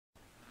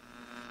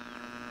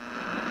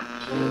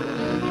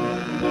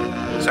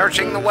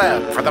Searching the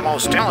web for the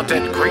most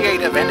talented,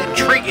 creative, and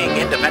intriguing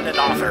independent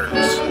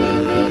authors.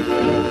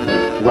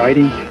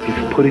 Writing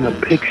is putting a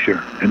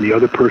picture in the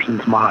other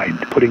person's mind,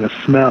 putting a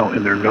smell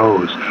in their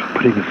nose,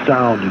 putting a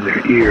sound in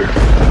their ear.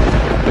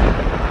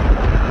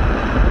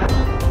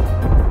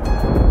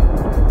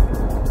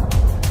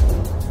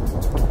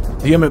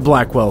 The Emit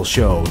Blackwell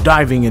Show,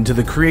 diving into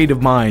the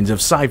creative minds of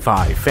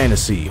sci-fi,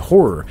 fantasy,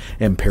 horror,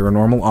 and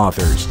paranormal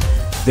authors.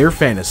 Their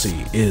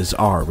fantasy is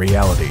our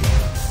reality.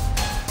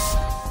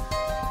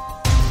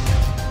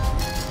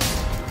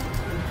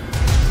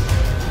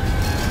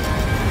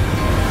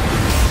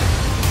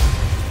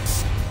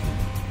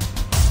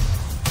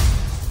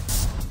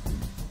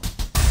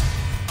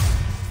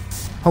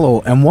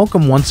 Hello, and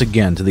welcome once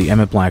again to the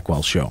Emit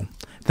Blackwell Show.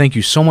 Thank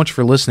you so much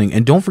for listening,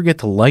 and don't forget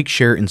to like,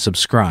 share, and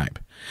subscribe.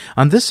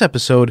 On this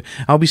episode,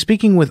 I'll be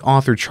speaking with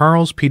author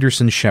Charles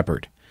Peterson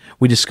Sheppard.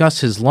 We discuss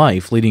his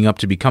life leading up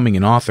to becoming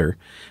an author,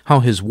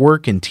 how his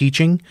work in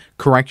teaching,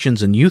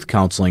 corrections, and youth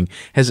counseling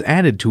has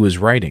added to his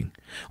writing,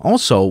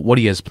 also what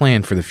he has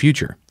planned for the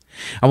future.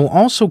 I will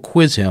also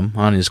quiz him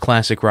on his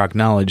classic rock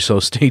knowledge, so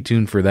stay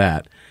tuned for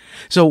that.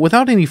 So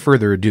without any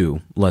further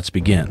ado, let's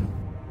begin.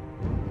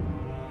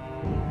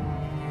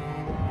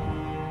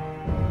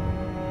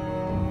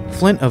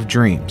 Flint of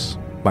Dreams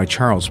by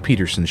Charles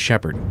Peterson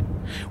Sheppard.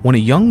 When a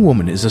young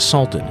woman is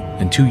assaulted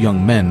and two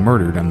young men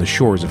murdered on the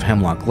shores of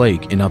Hemlock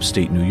Lake in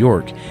upstate New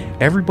York,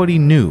 everybody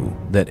knew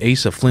that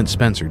Asa Flint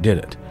Spencer did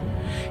it.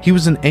 He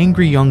was an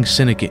angry young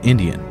Seneca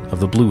Indian of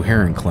the Blue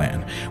Heron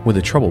clan with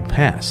a troubled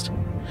past.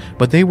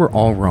 But they were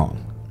all wrong.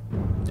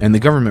 And the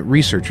government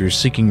researchers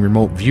seeking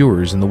remote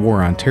viewers in the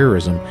war on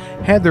terrorism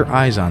had their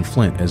eyes on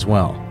Flint as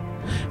well.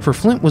 For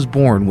Flint was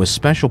born with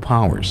special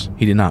powers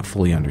he did not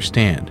fully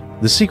understand.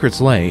 The secrets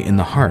lay in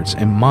the hearts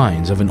and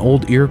minds of an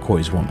old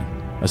Iroquois woman,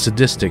 a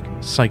sadistic,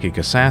 psychic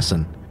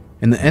assassin,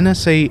 and the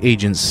NSA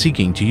agents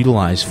seeking to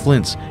utilize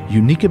Flint's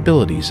unique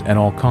abilities at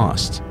all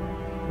costs.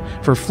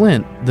 For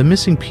Flint, the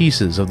missing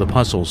pieces of the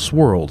puzzle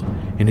swirled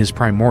in his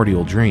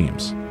primordial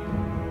dreams.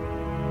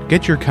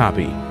 Get your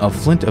copy of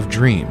Flint of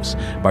Dreams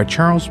by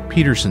Charles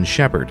Peterson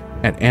Sheppard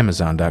at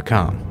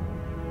Amazon.com.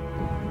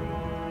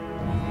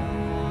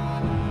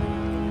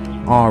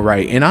 All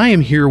right, and I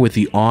am here with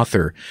the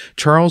author,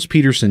 Charles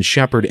Peterson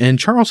Sheppard. And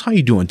Charles, how are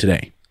you doing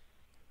today?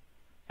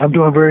 I'm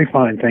doing very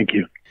fine, thank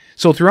you.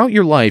 So throughout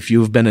your life, you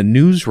have been a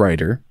news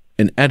writer,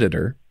 an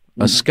editor,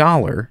 a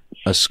scholar,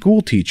 a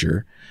school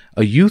teacher,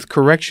 a youth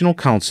correctional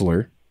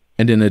counselor,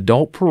 and an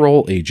adult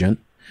parole agent,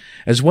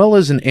 as well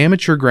as an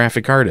amateur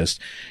graphic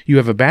artist. You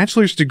have a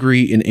bachelor's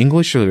degree in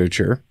English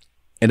literature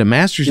and a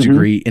master's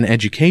degree in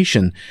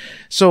education.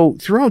 So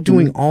throughout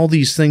doing all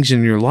these things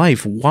in your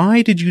life,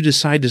 why did you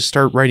decide to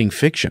start writing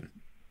fiction?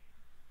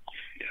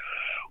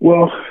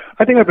 Well,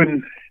 I think I've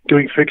been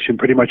doing fiction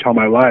pretty much all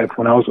my life.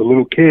 When I was a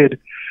little kid,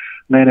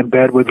 laying in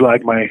bed with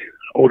like my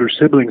older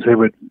siblings, they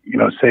would,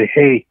 say,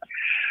 hey,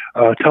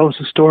 tell us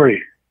a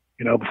story,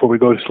 before we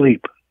go to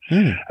sleep.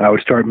 And I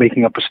would start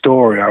making up a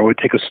story. I would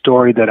take a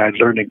story that I'd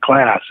learned in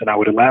class and I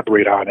would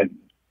elaborate on it.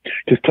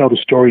 Just tell the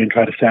story and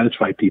try to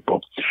satisfy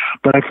people.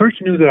 But I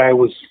first knew that I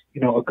was,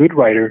 a good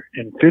writer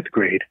in 5th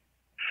grade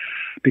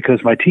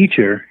because my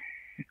teacher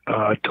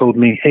told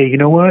me, hey, you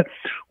know what?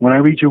 When I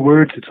read your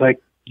words, it's like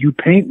you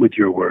paint with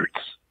your words.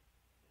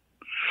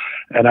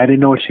 And I didn't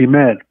know what she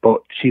meant,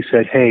 but she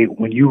said, hey,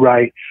 when you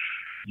write,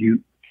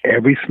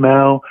 every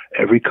smell,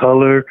 every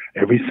color,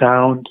 every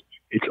sound,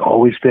 it's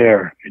always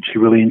there. And she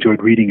really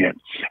enjoyed reading it.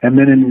 And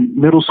then in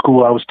middle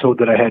school, I was told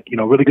that I had,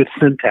 really good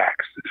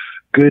syntax,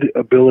 good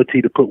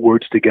ability to put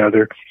words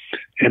together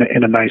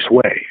in a nice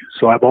way.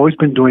 So I've always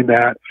been doing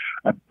that.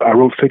 I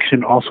wrote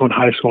fiction also in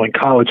high school and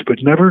college,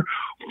 but never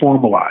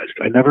formalized.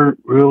 I never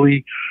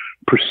really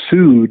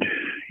pursued,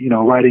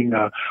 writing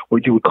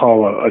what you would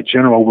call a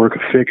general work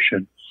of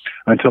fiction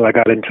until I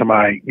got into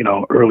my,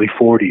 early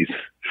 40s.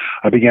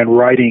 I began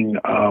writing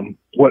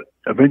what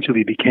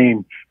eventually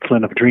became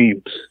Flint of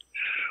Dreams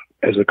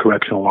as a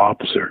correctional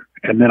officer.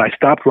 And then I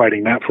stopped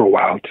writing that for a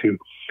while to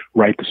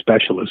write The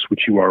Specialist,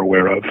 which you are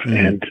aware of,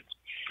 and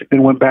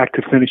then went back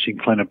to finishing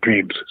Flint of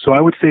Dreams. So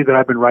I would say that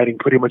I've been writing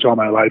pretty much all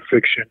my life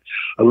fiction.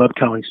 I love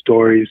telling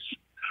stories.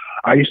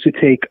 I used to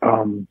take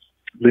the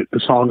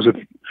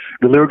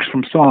lyrics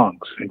from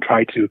songs and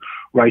try to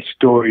write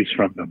stories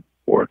from them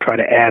or try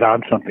to add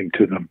on something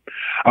to them.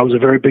 I was a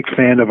very big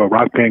fan of a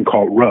rock band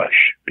called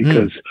Rush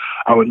because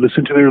I would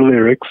listen to their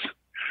lyrics,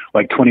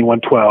 like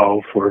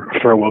 2112 or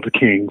Farewell to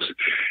Kings,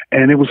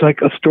 and it was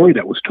like a story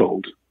that was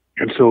told.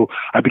 And so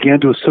I began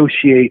to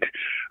associate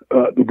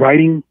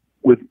writing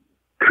with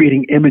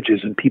creating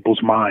images in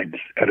people's minds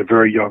at a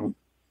very young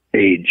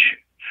age.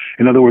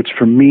 In other words,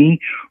 for me,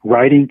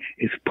 writing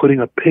is putting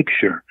a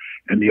picture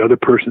in the other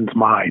person's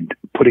mind,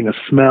 putting a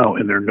smell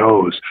in their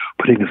nose,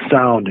 putting a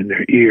sound in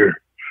their ear.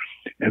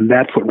 And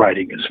that's what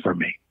writing is for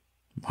me.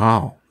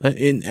 Wow.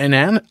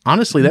 And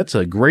honestly, that's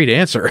a great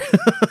answer.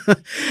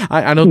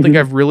 I don't think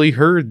I've really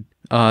heard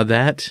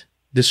that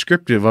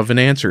descriptive of an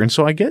answer. And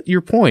so I get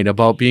your point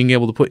about being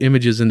able to put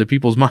images into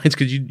people's minds,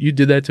 because you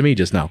did that to me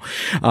just now.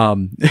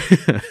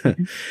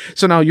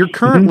 So now you're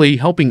currently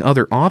helping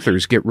other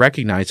authors get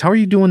recognized. How are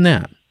you doing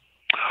that?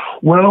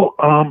 Well,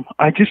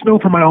 I just know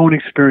from my own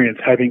experience,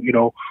 having,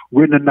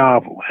 written a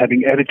novel,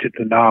 having edited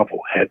the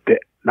novel, had the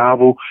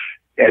novel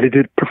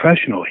edited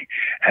professionally,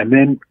 and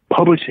then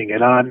publishing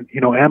it on,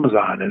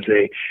 Amazon as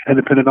a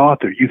independent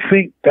author. You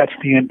think that's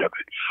the end of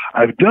it.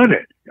 I've done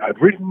it. I've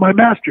written my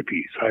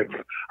masterpiece.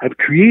 I've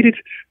created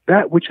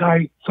that which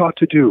I sought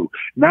to do.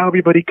 Now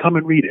everybody come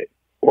and read it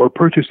or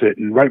purchase it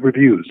and write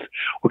reviews.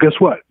 Well, guess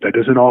what? That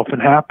doesn't often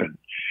happen.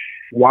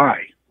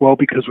 Why? Well,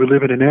 because we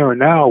live in an era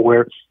now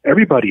where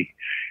anybody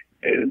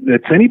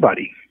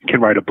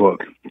can write a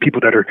book. People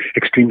that are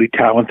extremely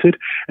talented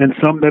and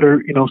some that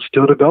are,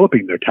 still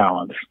developing their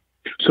talents.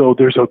 So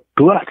there's a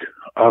glut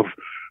of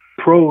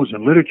prose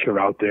and literature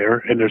out there,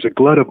 and there's a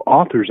glut of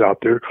authors out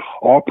there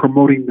all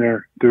promoting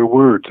their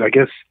words. I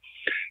guess,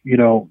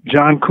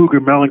 John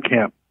Cougar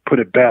Mellencamp put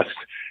it best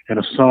in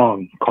a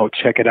song called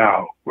Check It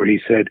Out, where he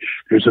said,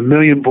 there's a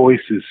million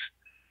voices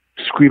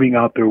screaming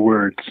out their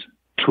words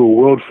to a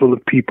world full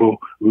of people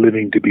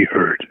living to be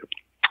heard.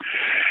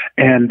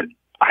 And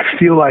I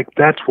feel like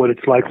that's what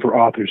it's like for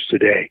authors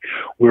today.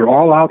 We're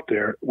all out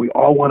there. We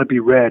all want to be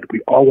read. We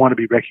all want to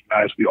be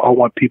recognized. We all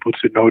want people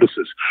to notice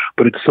us,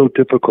 but it's so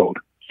difficult.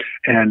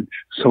 And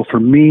so for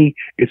me,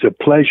 it's a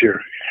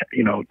pleasure,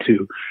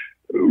 to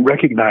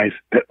recognize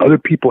that other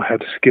people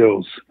have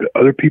skills, that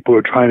other people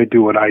are trying to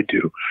do what I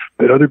do,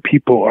 that other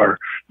people are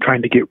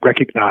trying to get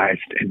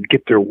recognized and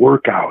get their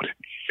work out.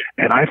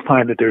 And I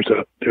find that there's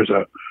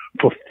a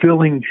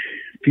fulfilling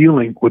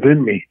feeling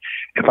within me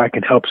if I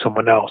can help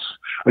someone else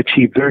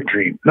achieve their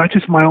dream, not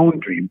just my own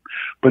dream,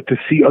 but to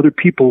see other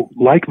people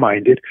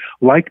like-minded,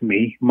 like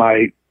me,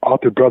 my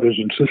author brothers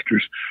and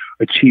sisters,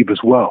 achieve as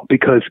well.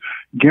 Because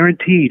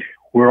guaranteed,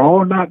 we're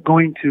all not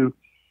going to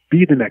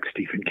be the next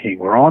Stephen King.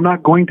 We're all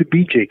not going to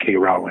be J.K.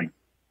 Rowling,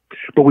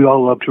 but we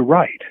all love to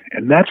write.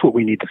 And that's what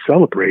we need to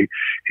celebrate,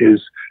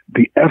 is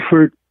the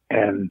effort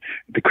and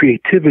the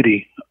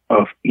creativity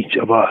of each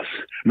of us,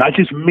 not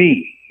just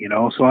me,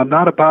 So I'm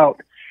not about,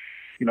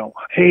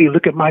 hey,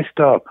 look at my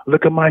stuff,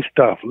 look at my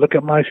stuff, look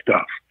at my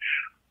stuff.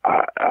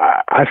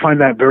 I find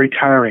that very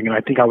tiring, and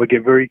I think I would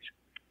get very,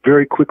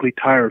 very quickly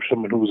tired of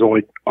someone who was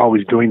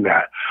always doing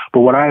that. But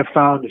what I have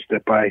found is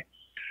that by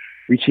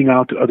reaching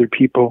out to other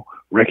people,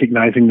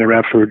 recognizing their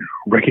effort,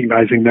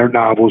 recognizing their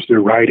novels, their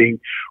writing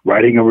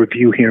a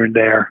review here and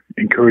there,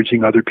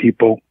 encouraging other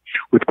people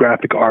with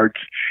graphic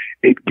arts,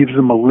 it gives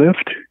them a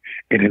lift.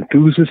 It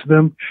enthuses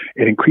them.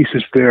 It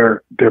increases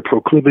their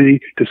proclivity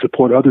to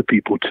support other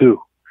people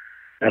too.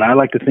 And I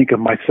like to think of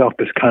myself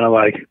as kind of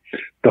like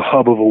the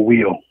hub of a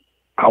wheel.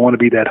 I want to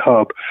be that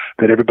hub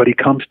that everybody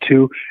comes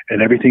to,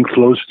 and everything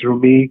flows through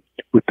me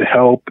with the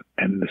help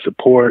and the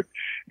support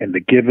and the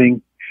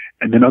giving,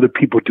 and then other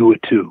people do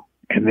it too.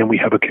 And then we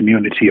have a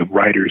community of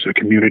writers, a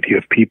community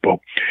of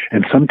people.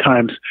 And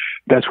sometimes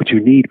that's what you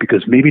need,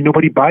 because maybe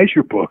nobody buys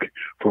your book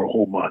for a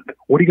whole month.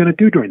 What are you going to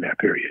do during that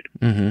period?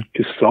 Mm-hmm.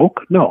 Just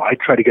sulk? No, I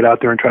try to get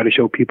out there and try to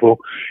show people,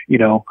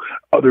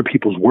 other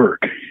people's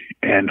work.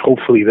 And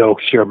hopefully they'll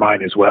share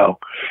mine as well.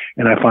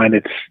 And I find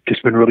it's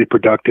just been really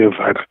productive.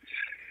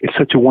 It's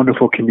such a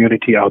wonderful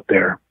community out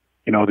there.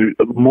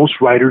 Most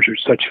writers are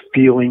such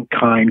feeling,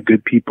 kind,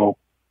 good people,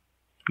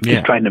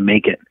 just trying to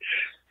make it.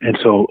 And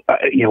so,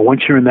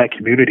 once you're in that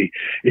community,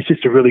 it's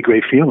just a really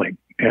great feeling.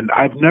 And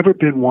I've never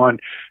been one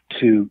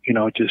to,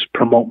 just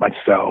promote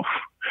myself.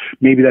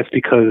 Maybe that's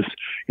because,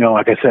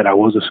 like I said, I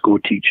was a school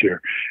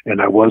teacher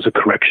and I was a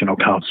correctional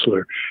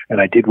counselor and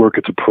I did work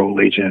as a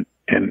parole agent.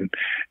 And,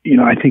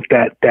 I think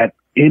that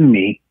in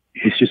me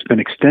has just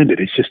been extended.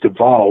 It's just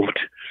evolved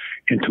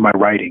into my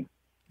writing.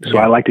 So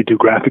I like to do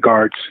graphic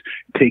arts,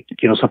 take,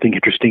 something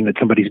interesting that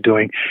somebody's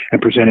doing and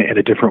present it in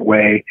a different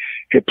way.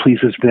 It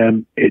pleases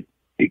them. It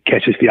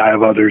catches the eye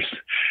of others,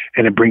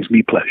 and it brings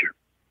me pleasure.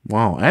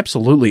 Wow,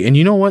 absolutely. And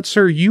you know what,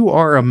 sir? You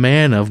are a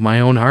man of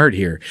my own heart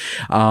here.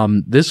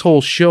 This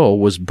whole show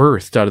was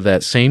birthed out of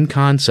that same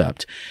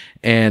concept.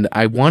 And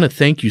I want to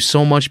thank you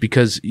so much,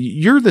 because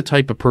you're the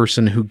type of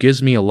person who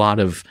gives me a lot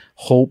of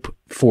hope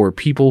for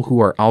people who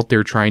are out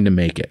there trying to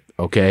make it,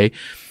 okay?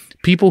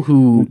 People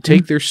who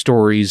take their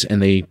stories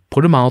and they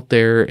put them out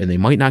there and they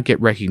might not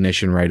get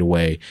recognition right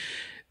away.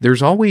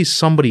 There's always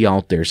somebody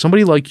out there,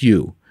 somebody like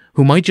you,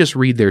 who might just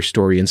read their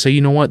story and say,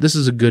 you know what, this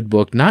is a good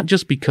book, not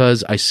just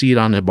because I see it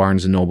on a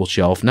Barnes & Noble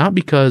shelf, not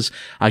because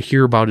I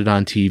hear about it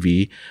on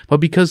TV, but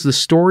because the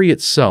story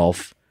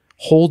itself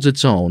holds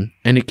its own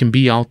and it can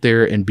be out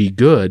there and be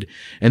good,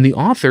 and the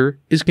author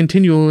is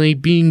continually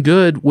being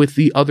good with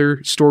the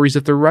other stories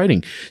that they're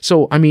writing.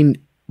 So, I mean,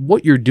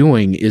 what you're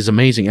doing is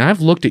amazing. And I've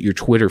looked at your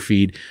Twitter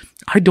feed.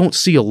 I don't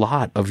see a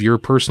lot of your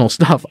personal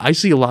stuff. I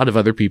see a lot of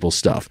other people's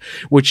stuff,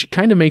 which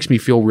kind of makes me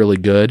feel really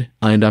good.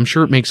 And I'm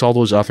sure it makes all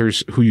those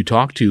authors who you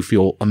talk to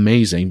feel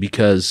amazing,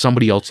 because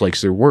somebody else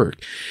likes their work.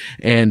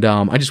 And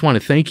I just want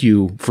to thank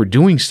you for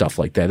doing stuff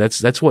like that.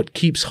 That's what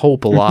keeps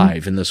hope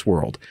alive in this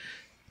world.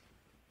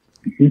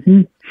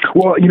 Mm-hmm.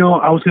 Well,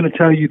 I was going to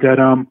tell you that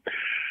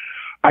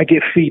I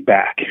get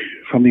feedback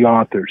from the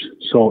authors.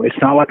 So it's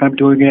not like I'm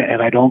doing it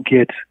and I don't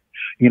get,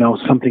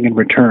 something in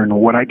return.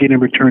 What I get in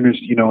return is,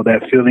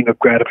 that feeling of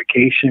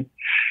gratification,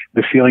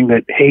 the feeling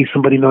that, hey,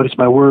 somebody noticed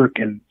my work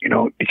and,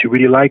 did you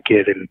really like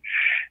it?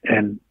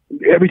 And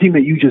everything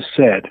that you just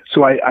said.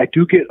 So I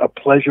do get a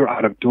pleasure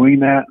out of doing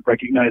that,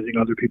 recognizing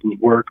other people's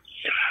work.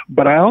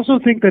 But I also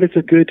think that it's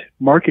a good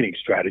marketing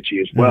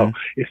strategy as well.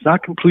 Mm-hmm. It's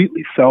not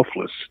completely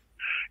selfless.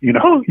 You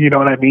know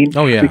what I mean?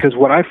 Oh, yeah. Because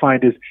what I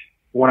find is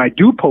when I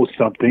do post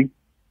something,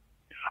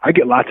 I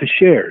get lots of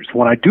shares.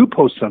 When I do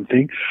post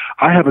something,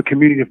 I have a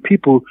community of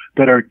people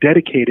that are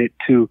dedicated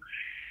to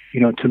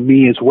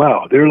me as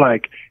well. They're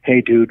like,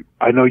 hey, dude,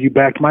 I know you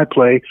backed my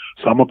play,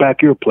 so I'm going to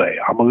back your play.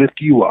 I'm going to lift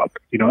you up,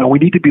 and we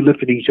need to be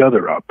lifting each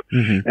other up.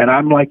 Mm-hmm. And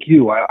I'm like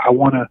you. I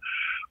want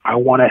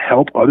to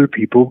help other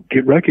people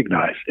get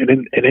recognized.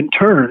 And in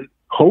turn,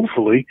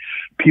 hopefully,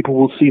 people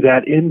will see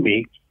that in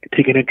me,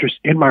 take an interest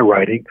in my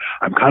writing.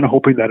 I'm kind of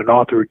hoping that an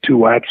author or two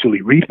will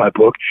actually read my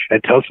book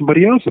and tell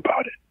somebody else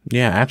about it.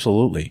 Yeah,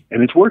 absolutely.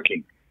 And it's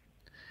working.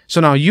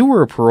 So now you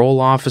were a parole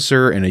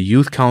officer and a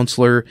youth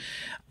counselor.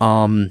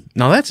 Now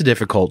that's a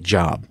difficult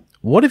job.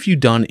 What have you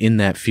done in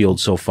that field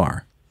so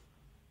far?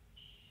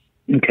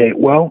 Okay,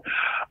 well,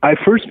 I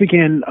first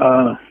began,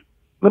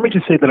 let me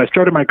just say that I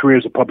started my career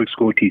as a public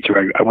school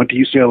teacher. I went to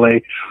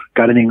UCLA,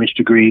 got an English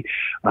degree,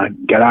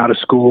 got out of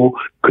school,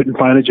 couldn't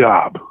find a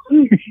job,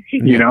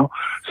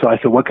 So I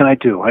said, what can I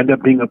do? I ended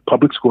up being a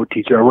public school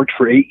teacher. I worked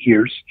for 8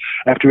 years.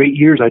 After 8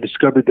 years, I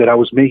discovered that I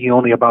was making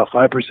only about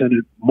 5%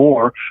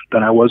 more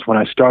than I was when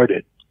I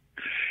started.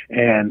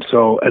 And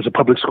so as a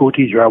public school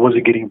teacher, I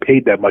wasn't getting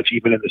paid that much,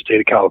 even in the state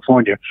of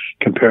California,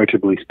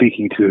 comparatively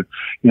speaking to,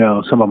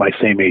 some of my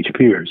same age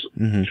peers.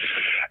 Mm-hmm.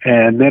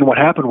 And then what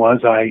happened was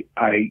I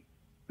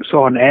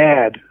saw an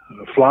ad,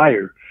 a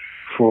flyer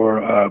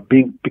for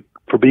being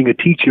a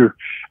teacher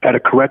at a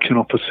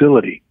correctional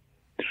facility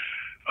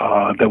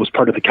that was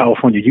part of the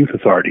California Youth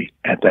Authority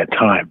at that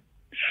time.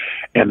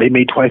 And they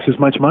made twice as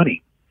much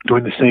money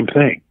doing the same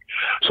thing.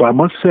 So I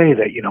must say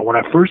that, when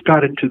I first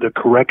got into the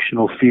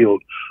correctional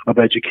field of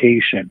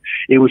education,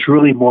 it was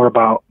really more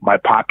about my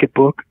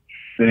pocketbook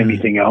than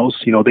anything else.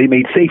 They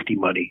made safety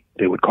money,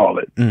 they would call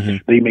it. Mm-hmm.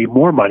 They made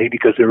more money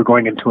because they were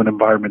going into an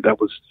environment that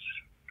was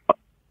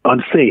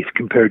unsafe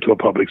compared to a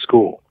public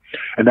school.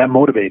 And that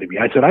motivated me.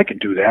 I said, I can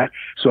do that.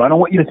 So I don't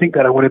want you to think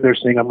that I went in there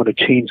saying I'm going to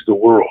change the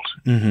world.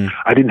 Mm-hmm.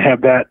 I didn't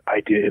have that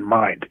idea in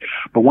mind.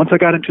 But once I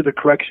got into the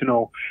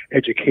correctional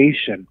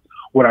education,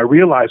 what I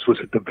realized was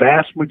that the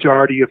vast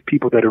majority of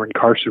people that are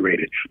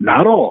incarcerated,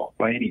 not all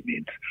by any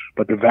means,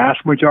 but the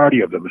vast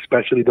majority of them,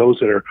 especially those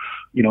that are,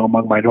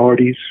 among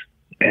minorities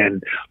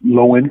and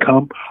low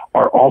income,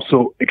 are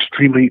also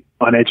extremely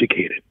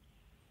uneducated.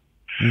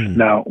 Mm.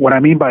 Now, what I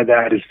mean by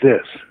that is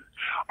this.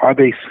 Are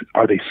they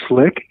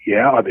slick?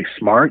 Yeah. Are they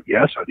smart?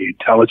 Yes. Are they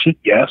intelligent?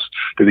 Yes.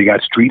 Do they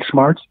got street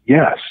smarts?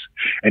 Yes.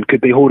 And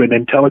could they hold an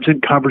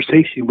intelligent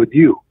conversation with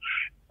you?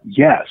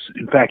 Yes.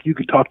 In fact, you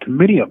could talk to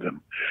many of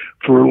them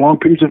for long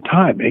periods of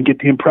time and get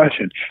the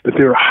impression that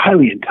they're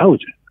highly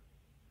intelligent.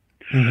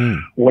 Mm-hmm.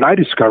 What I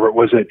discovered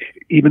was that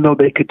even though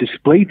they could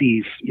display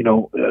these,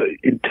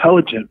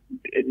 intelligent,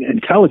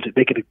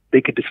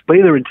 they could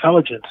display their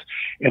intelligence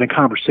in a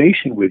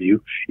conversation with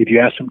you. If you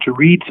asked them to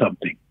read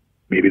something,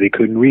 maybe they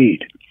couldn't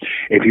read.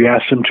 If you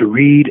asked them to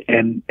read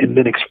and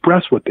then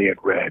express what they had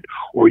read,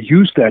 or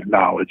use that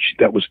knowledge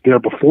that was there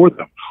before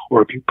them,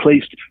 or if you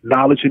placed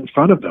knowledge in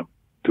front of them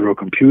through a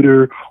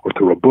computer or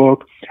through a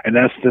book and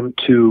asked them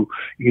to,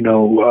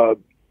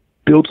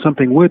 build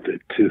something with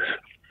it, to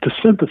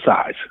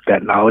synthesize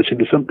that knowledge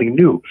into something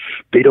new,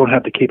 they don't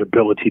have the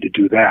capability to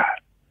do that.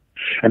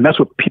 And that's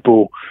what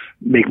people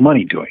make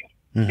money doing,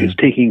 is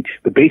taking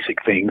the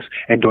basic things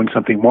and doing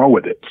something more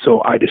with it.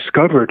 So I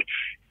discovered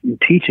in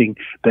teaching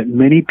that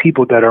many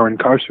people that are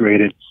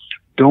incarcerated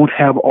don't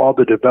have all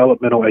the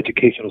developmental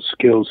educational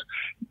skills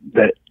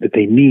that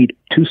they need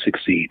to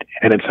succeed.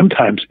 And then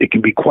sometimes it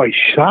can be quite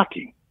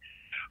shocking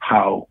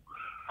how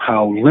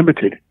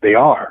limited they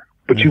are.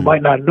 But you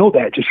might not know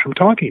that just from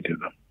talking to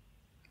them.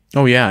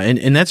 Oh, yeah.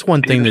 And that's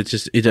one thing that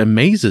it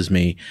amazes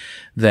me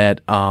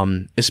that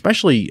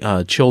especially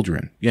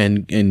children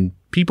and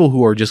people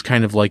who are just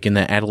kind of like in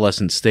that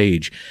adolescent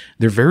stage,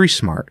 they're very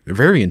smart. They're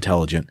very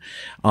intelligent.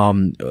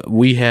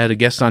 We had a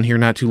guest on here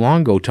not too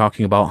long ago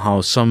talking about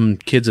how some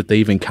kids that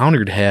they've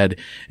encountered had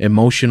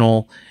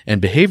emotional and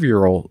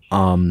behavioral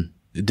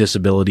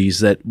disabilities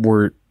that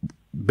were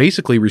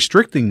basically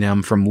restricting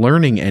them from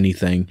learning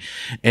anything.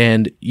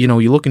 And,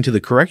 you look into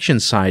the correction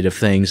side of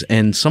things,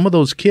 and some of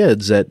those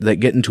kids that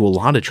get into a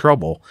lot of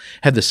trouble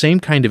have the same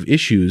kind of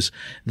issues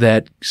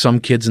that some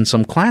kids in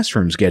some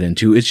classrooms get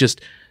into. It's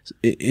just,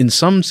 in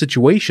some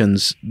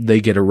situations,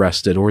 they get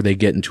arrested or they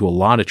get into a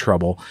lot of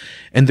trouble,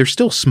 and they're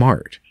still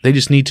smart. They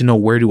just need to know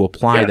where to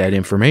apply that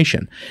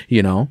information,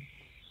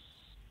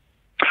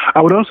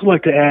 I would also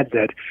like to add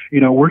that,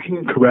 working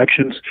in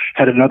corrections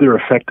had another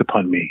effect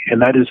upon me,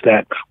 and that is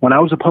that when I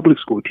was a public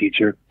school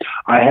teacher,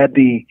 I had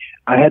the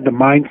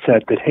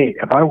mindset that, hey,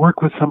 if I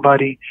work with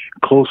somebody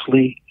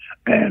closely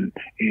and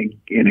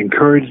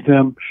encourage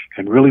them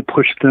and really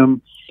push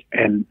them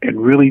and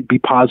really be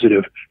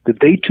positive, that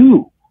they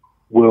too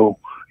will,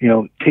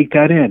 take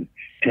that in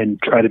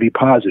and try to be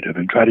positive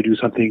and try to do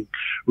something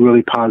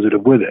really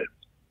positive with it.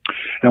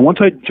 And once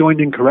I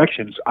joined in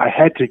corrections, I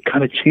had to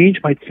kind of change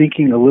my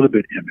thinking a little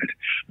bit, Emit,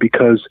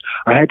 because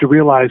I had to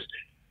realize,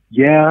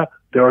 there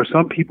are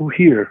some people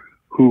here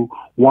who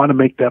want to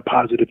make that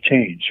positive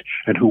change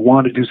and who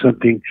want to do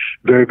something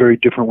very, very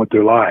different with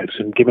their lives,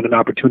 and given an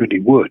opportunity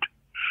would.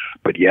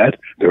 But yet,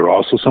 there are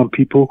also some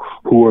people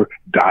who are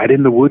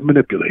dyed-in-the-wood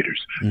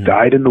manipulators,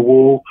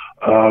 dyed-in-the-wool,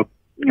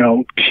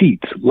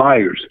 cheats,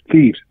 liars,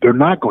 thieves. They're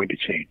not going to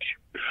change.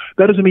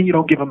 That doesn't mean you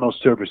don't give them those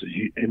services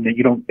and that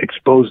you don't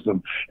expose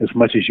them as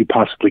much as you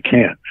possibly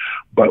can.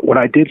 But what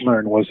I did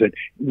learn was that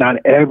not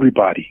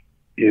everybody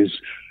is,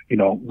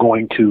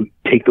 going to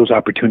take those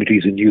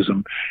opportunities and use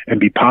them and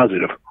be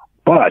positive.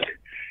 But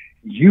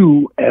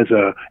you as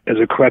a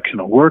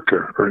correctional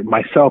worker, or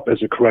myself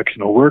as a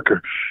correctional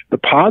worker, the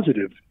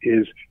positive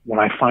is when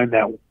I find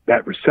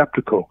that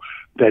receptacle,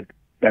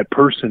 that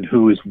person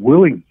who is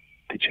willing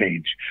to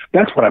change.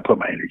 That's what I put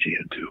my energy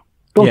into.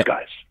 Those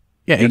guys.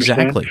 Yeah,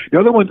 exactly. The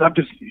other ones, I'm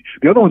just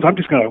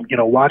going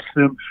to, watch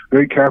them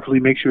very carefully,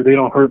 make sure they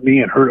don't hurt me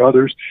and hurt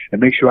others, and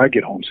make sure I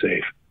get home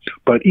safe.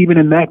 But even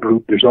in that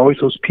group, there's always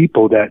those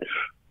people that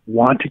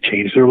want to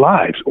change their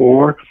lives.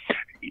 Or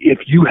if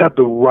you have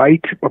the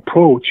right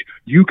approach,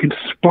 you can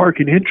spark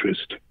an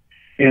interest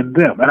in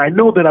them. And I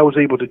know that I was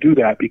able to do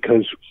that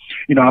because,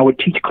 I would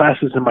teach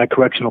classes in my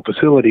correctional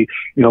facility,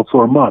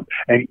 for a month.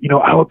 And,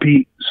 I would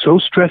be so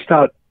stressed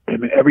out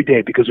every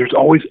day because there's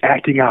always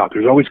acting out.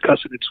 There's always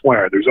cussing and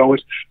swearing. There's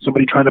always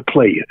somebody trying to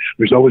play you.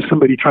 There's always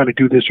somebody trying to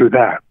do this or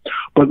that.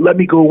 But let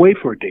me go away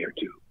for a day or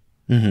two.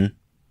 Mm-hmm.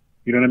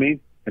 You know what I mean?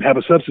 And have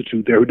a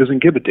substitute there who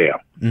doesn't give a damn.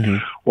 Mm-hmm.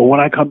 Well, when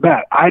I come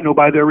back, I know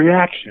by their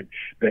reaction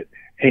that,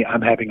 hey,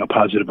 I'm having a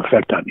positive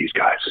effect on these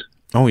guys.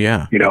 Oh,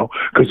 yeah.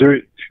 Because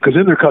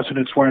then they're cussing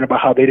and swearing about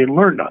how they didn't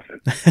learn nothing,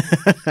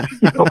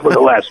 for the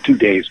last 2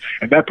 days.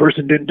 And that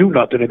person didn't do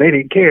nothing and they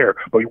didn't care.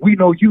 But we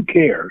know you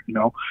care,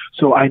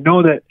 So I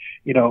know that,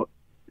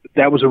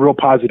 that was a real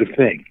positive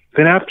thing.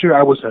 Then after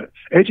I was an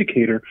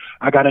educator,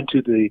 I got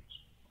into the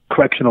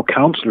correctional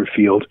counselor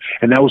field.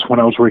 And that was when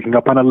I was working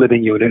up on a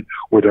living unit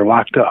where they're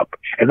locked up.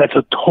 And that's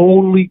a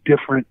totally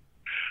different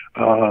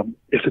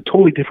it's a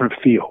totally different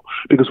feel,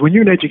 because when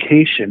you're in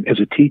education as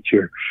a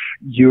teacher,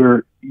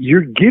 you're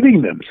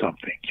giving them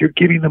something. You're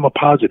giving them a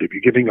positive.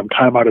 You're giving them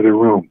time out of their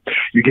room.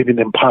 You're giving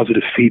them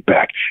positive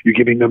feedback. You're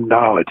giving them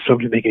knowledge,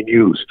 something they can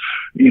use,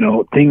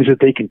 things that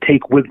they can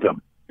take with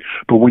them.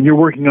 But when you're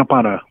working up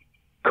on a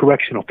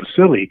correctional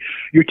facility,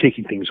 you're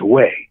taking things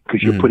away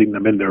because you're putting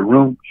them in their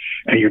room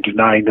and you're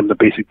denying them the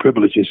basic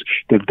privileges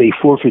that they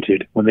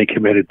forfeited when they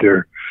committed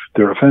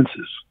their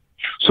offenses.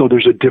 So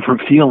there's a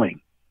different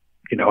feeling.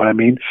 You know what I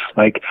mean?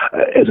 Like,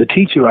 as a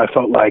teacher, I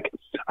felt like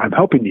I'm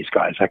helping these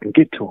guys. I can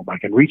get to them. I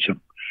can reach them.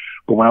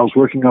 But when I was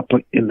working up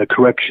in the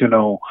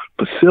correctional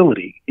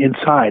facility,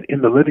 inside,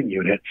 in the living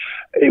unit,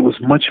 it was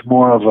much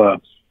more of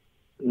a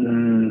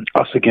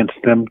us against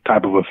them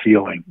type of a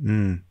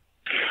feeling.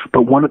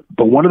 But one of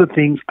the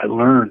things I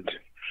learned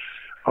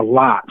a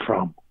lot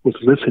from was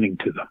listening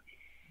to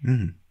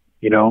them.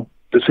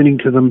 Listening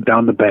to them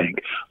down the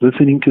bank,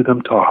 listening to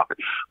them talk,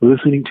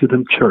 listening to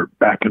them chirp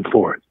back and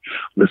forth,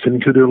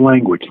 listening to their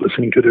language,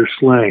 listening to their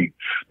slang,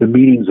 the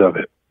meanings of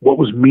it, what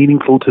was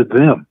meaningful to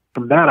them.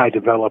 From that, I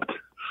developed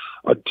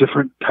a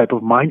different type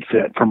of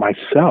mindset for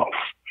myself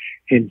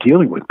in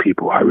dealing with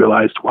people. I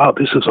realized, wow,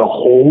 this is a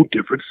whole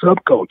different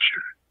subculture.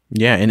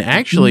 Yeah, and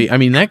actually, I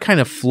mean, that kind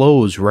of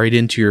flows right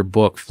into your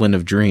book, Flint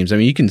of Dreams. I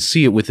mean, you can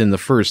see it within the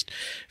first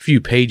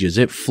few pages.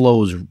 It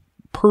flows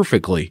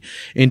perfectly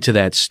into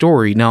that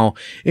story. Now,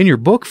 in your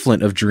book,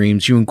 Flint of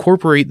Dreams, you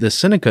incorporate the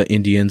Seneca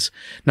Indians.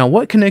 Now,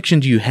 what connection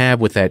do you have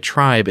with that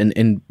tribe,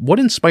 and what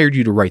inspired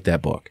you to write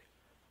that book?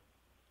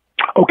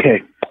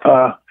 Okay.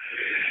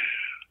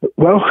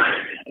 Well,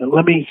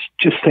 let me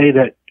just say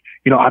that,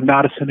 I'm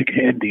not a Seneca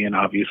Indian,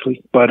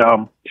 obviously, but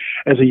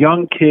as a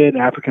young kid,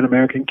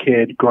 African-American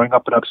kid, growing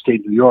up in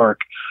upstate New York,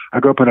 I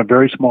grew up in a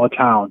very small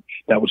town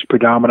that was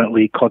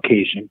predominantly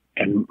Caucasian,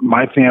 and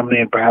my family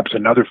and perhaps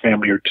another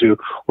family or two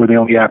were the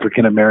only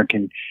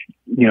African-American,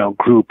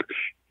 group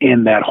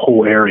in that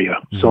whole area.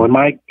 So in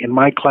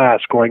my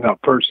class growing up,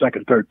 first,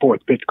 second, third,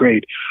 fourth, fifth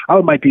grade, I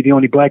might be the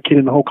only black kid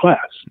in the whole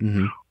class,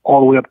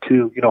 all the way up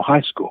to,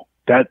 high school.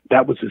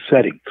 That was the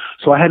setting.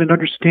 So I had an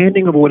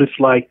understanding of what it's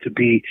like to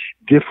be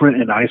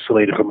different and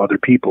isolated from other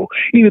people.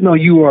 Even though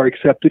you are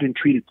accepted and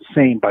treated the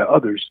same by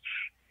others,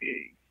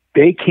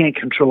 they can't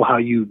control how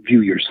you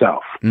view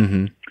yourself.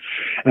 And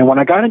when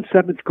I got in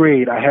seventh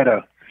grade, I had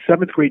a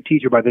seventh grade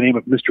teacher by the name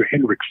of Mr.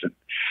 Hendrickson,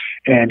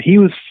 and he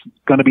was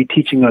going to be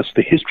teaching us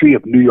the history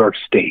of New York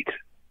State.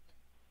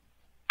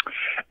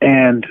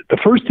 And the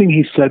first thing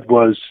he said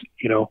was,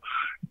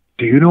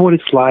 do you know what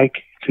it's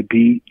like to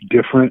be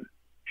different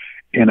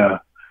in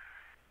a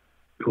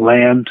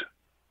land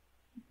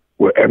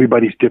where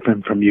everybody's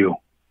different from you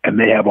and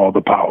they have all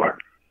the power?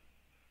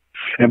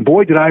 And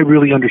boy, did I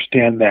really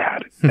understand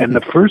that. And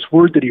the first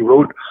word that he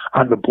wrote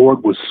on the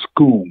board was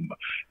Scoom,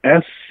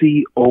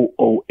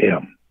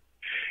 Scoom.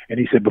 And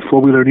he said,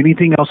 before we learn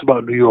anything else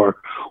about New York,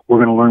 we're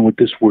going to learn what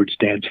this word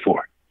stands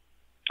for.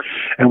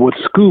 And what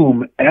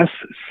Scoom,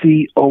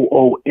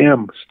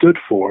 Scoom, stood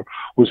for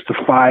was the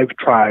 5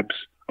 tribes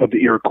of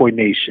the Iroquois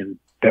Nation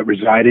that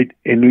resided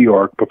in New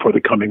York before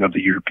the coming of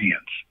the Europeans.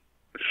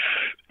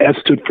 S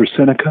stood for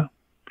Seneca.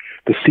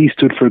 The C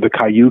stood for the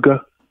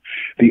Cayuga.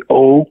 The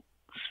O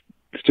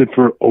stood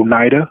for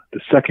Oneida.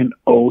 The second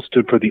O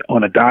stood for the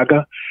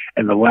Onondaga.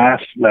 And the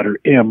last letter,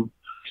 M,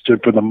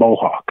 stood for the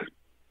Mohawk.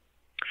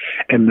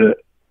 And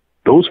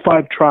those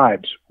 5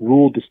 tribes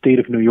ruled the state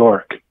of New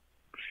York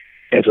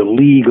as a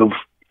league of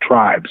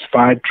tribes,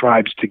 5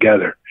 tribes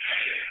together.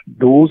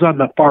 Those on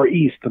the far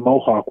east, the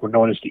Mohawk, were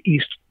known as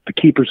the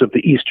keepers of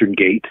the Eastern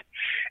Gate.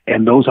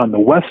 And those on the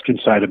western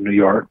side of New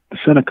York, the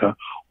Seneca,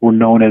 were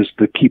known as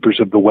the keepers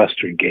of the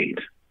Western Gate.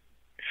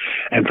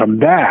 And from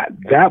that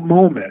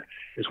moment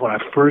is when I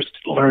first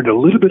learned a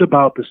little bit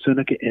about the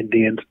Seneca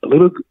Indians, a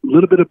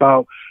little bit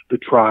about the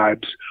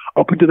tribes.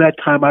 Up until that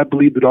time, I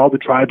believed that all the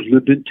tribes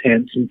lived in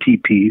tents and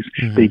teepees.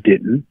 Mm-hmm. They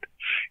didn't.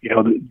 You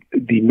know,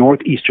 the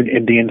northeastern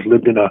Indians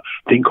lived in a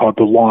thing called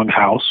the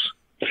Longhouse.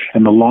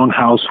 And the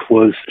Longhouse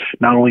was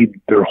not only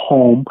their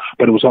home,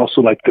 but it was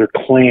also like their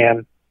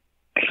clan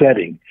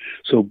setting.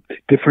 So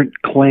different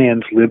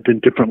clans lived in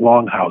different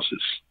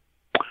longhouses.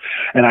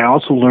 And I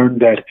also learned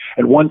that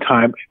at one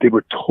time they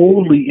were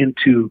totally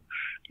into,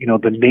 you know,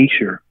 the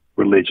nature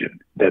religion,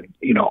 that,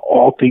 you know,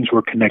 all things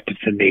were connected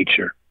to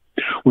nature.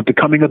 With the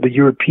coming of the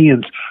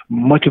Europeans,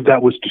 much of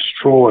that was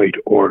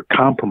destroyed or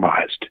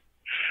compromised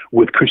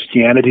with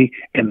Christianity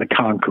and the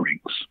conquerings.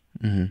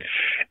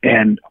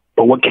 Mm-hmm.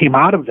 But what came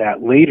out of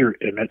that later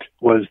in it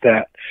was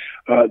that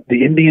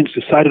the Indians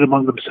decided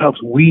among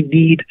themselves, we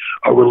need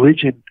a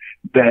religion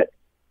that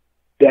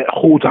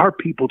holds our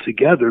people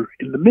together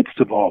in the midst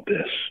of all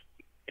this.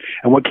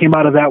 And what came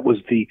out of that was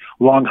the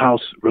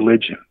Longhouse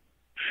religion.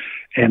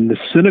 And the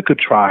Seneca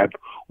tribe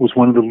was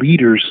one of the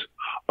leaders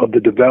of the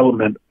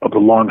development of the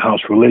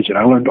Longhouse religion.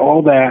 I learned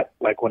all that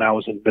like when I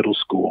was in middle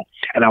school.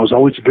 And I was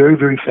always very,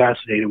 very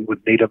fascinated with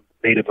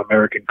Native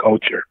American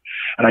culture.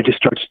 And I just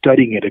started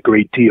studying it a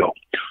great deal.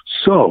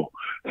 So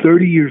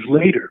 30 years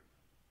later,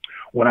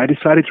 when I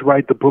decided to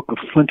write the book of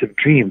Flint of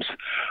Dreams,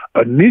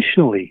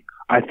 initially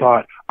I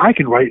thought I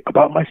can write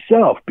about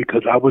myself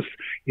because I was,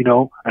 you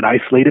know, an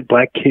isolated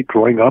black kid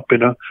growing up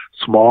in a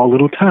small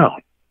little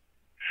town.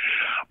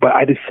 But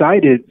I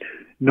decided,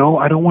 no,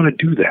 I don't want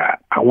to do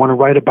that. I want to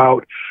write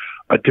about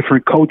a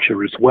different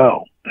culture as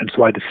well. And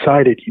so I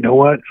decided, you know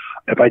what,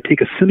 if I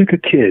take a Seneca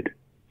kid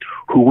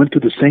who went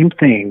through the same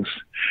things,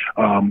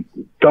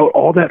 felt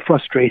all that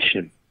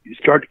frustration,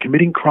 started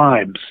committing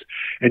crimes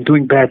and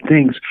doing bad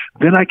things,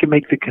 then I can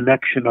make the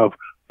connection of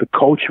the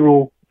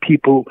cultural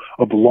people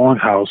of the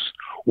Longhouse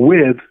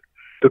with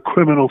the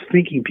criminal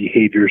thinking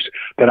behaviors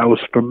that I was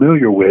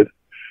familiar with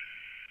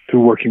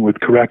through working with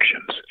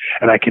corrections.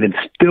 And I can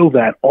instill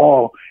that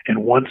all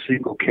in one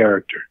single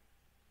character.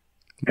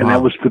 And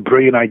That was the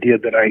brilliant idea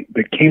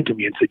that came to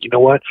me and said, you know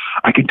what,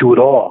 I can do it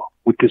all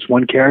with this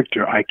one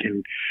character. I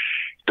can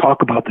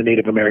talk about the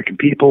Native American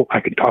people.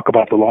 I can talk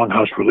about the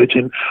Longhouse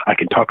religion. I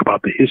can talk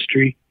about the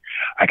history.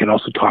 I can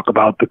also talk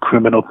about the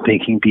criminal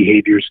thinking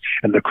behaviors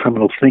and the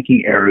criminal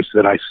thinking errors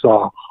that I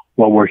saw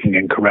while working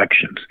in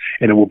corrections.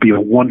 And it will be a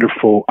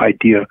wonderful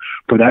idea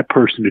for that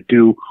person to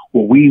do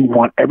what we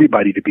want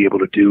everybody to be able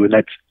to do, and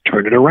that's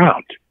turn it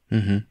around.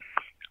 Mm-hmm.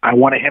 I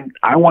wanted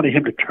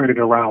him to turn it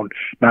around,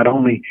 not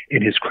only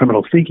in his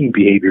criminal thinking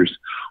behaviors,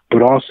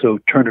 but also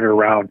turn it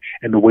around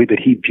in the way that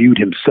he viewed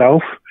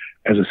himself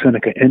as a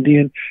Seneca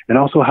Indian, and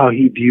also how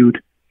he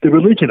viewed the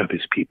religion of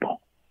his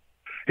people.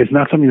 It's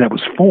not something that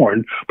was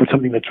foreign, but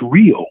something that's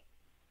real.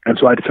 And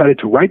so I decided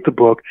to write the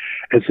book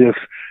as if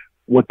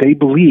what they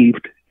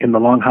believed in the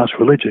Longhouse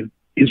religion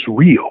is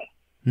real.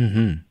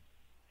 Mm-hmm.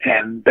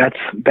 And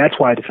that's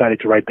why I decided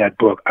to write that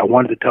book. I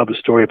wanted to tell the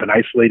story of an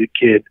isolated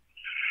kid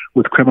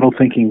with criminal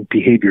thinking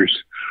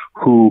behaviors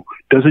who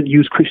doesn't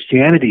use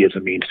Christianity as a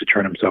means to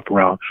turn himself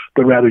around,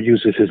 but rather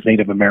uses his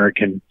Native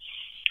American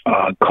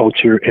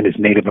culture and his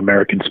Native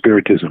American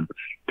spiritism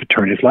to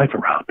turn his life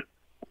around.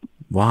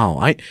 Wow.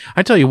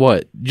 I tell you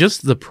what,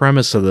 just the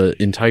premise of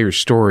the entire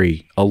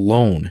story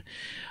alone,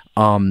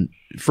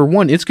 for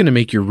one, it's going to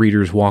make your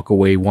readers walk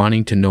away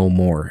wanting to know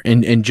more.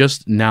 And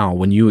just now,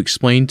 when you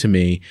explained to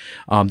me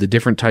the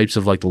different types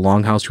of like the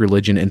Longhouse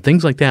religion and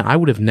things like that, I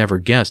would have never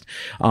guessed.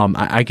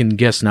 I can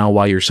guess now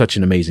why you're such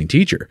an amazing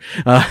teacher.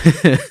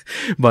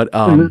 But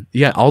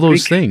yeah, all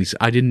those things,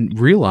 I didn't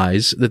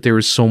realize that there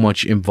was so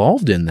much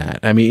involved in that.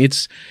 I mean,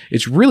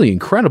 it's really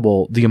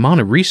incredible the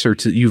amount of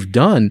research that you've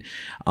done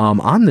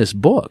on this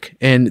book,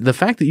 and the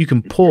fact that you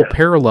can pull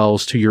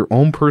parallels to your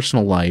own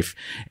personal life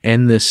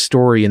and this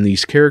story and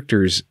these characters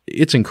characters,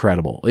 it's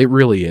incredible. It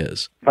really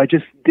is. If I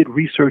just did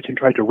research and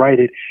tried to write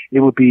it, it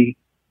would be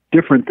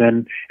different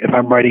than if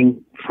I'm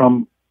writing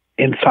from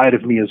inside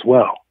of me as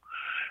well.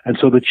 And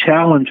so the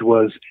challenge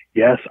was,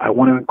 yes, I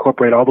want to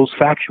incorporate all those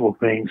factual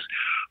things,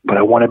 but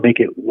I want to make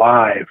it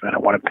live, and I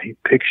want to paint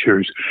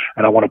pictures,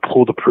 and I want to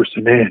pull the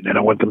person in, and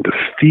I want them to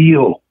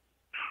feel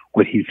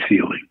what he's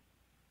feeling.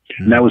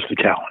 And that was the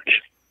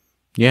challenge.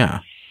 Yeah.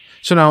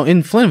 So now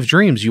in Flint of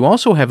Dreams, you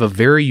also have a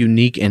very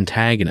unique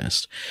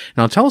antagonist.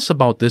 Now tell us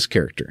about this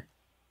character.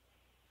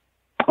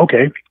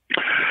 Okay.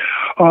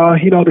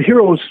 The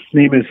hero's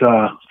name is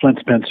Flint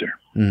Spencer.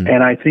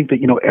 And I think that,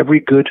 every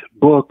good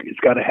book has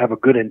got to have a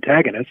good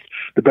antagonist.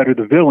 The better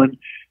the villain,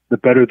 the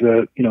better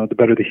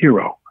the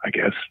hero, I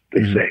guess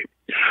they say.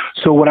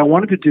 So what I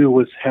wanted to do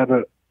was have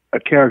a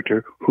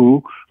character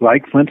who,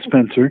 like Flint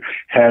Spencer,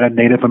 had a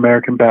Native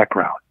American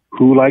background,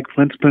 who, like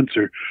Flint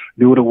Spencer,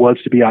 knew what it was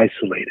to be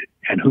isolated,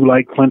 and who,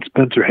 like Flint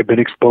Spencer, had been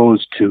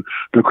exposed to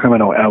the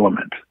criminal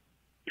element.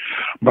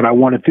 But I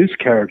wanted this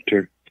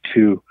character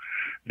to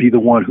be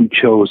the one who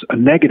chose a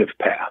negative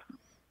path.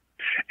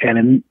 And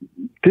in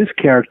this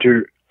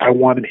character, I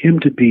wanted him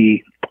to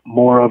be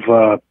more of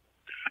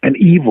an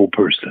evil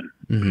person,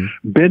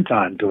 bent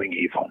on doing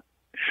evil.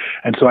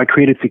 And so I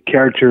created the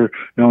character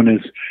known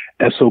as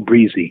Esso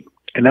Breezy.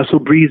 And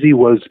Esso Breezy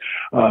was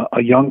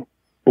a young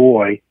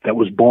boy that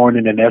was born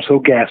in an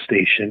Esso gas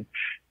station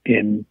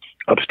in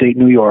upstate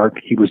New York.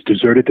 He was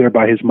deserted there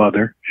by his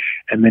mother.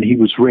 And then he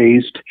was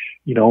raised,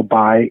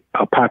 by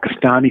a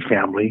Pakistani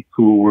family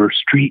who were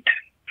street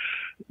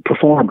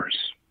performers.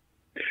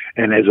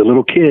 And as a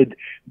little kid,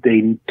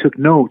 they took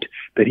note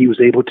that he was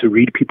able to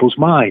read people's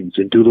minds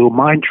and do little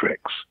mind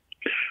tricks.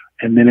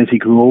 And then as he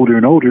grew older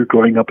and older,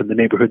 growing up in the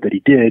neighborhood that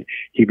he did,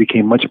 he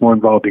became much more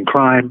involved in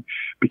crime,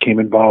 became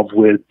involved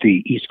with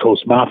the East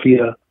Coast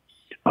Mafia.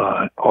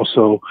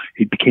 Also,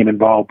 he became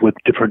involved with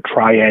different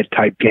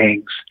triad-type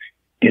gangs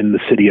in the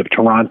city of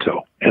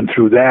Toronto. And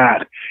through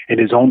that, and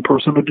his own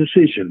personal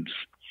decisions,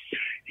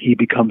 he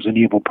becomes an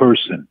evil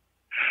person.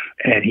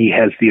 And he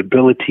has the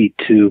ability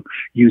to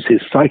use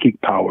his psychic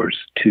powers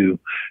to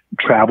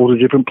travel to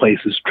different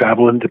places,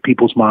 travel into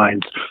people's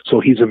minds. So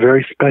he's a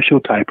very special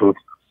type of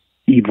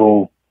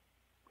evil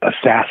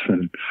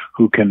assassin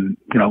who can,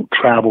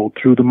 travel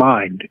through the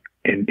mind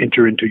and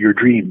enter into your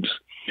dreams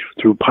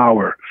through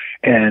power.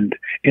 And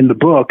in the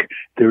book,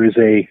 there is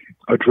a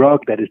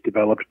drug that is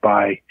developed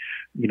by,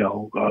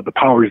 the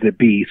powers that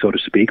be, so to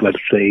speak, let's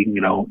say,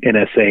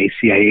 NSA,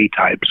 CIA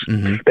types,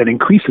 that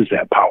increases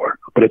that power,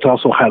 but it's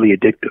also highly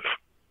addictive.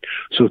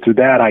 So through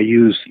that, I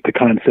use the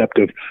concept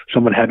of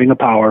someone having a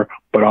power,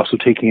 but also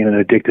taking an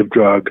addictive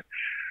drug.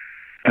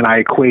 And I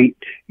equate,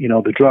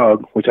 the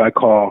drug, which I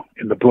call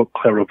in the book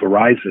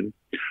clairvorizon,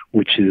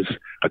 which is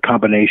a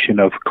combination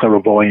of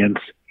clairvoyance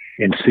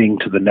and seeing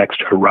to the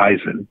next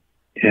horizon,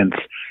 hence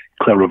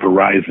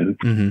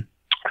clairvorizon.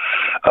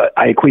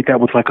 I equate that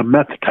with like a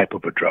meth type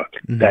of a drug,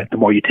 that the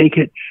more you take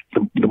it,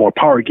 the more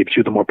power it gives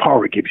you, the more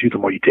power it gives you, the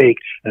more you take,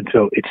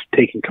 until it's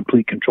taking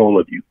complete control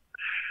of you.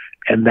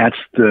 And that's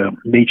the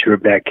nature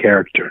of that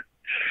character.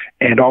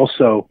 And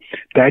also,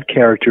 that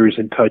character is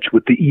in touch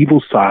with the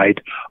evil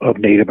side of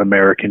Native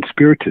American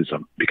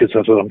spiritism, because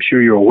as I'm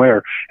sure you're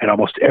aware, in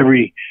almost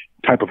every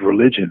type of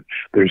religion,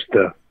 there's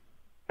the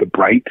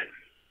bright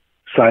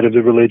side of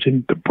the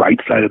religion, the bright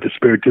side of the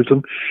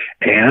spiritism,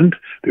 and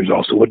there's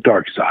also a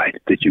dark side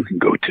that you can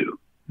go to.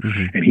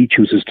 And he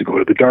chooses to go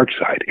to the dark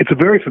side. It's a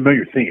very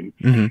familiar theme,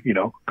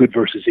 good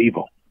versus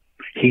evil.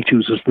 He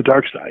chooses the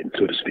dark side,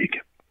 so to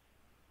speak.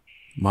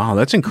 Wow,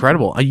 that's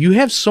incredible. You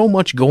have so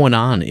much going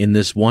on in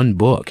this one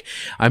book.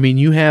 I mean,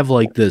 you have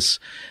like this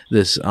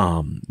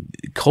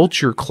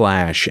culture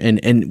clash,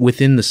 and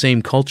within the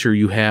same culture,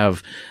 you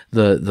have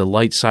the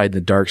light side,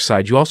 the dark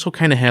side. You also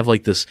kind of have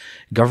like this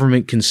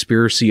government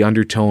conspiracy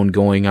undertone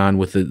going on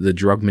with the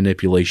drug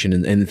manipulation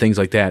and things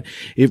like that.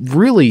 It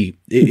really,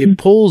 it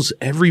pulls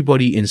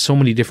everybody in so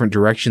many different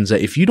directions that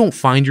if you don't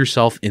find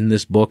yourself in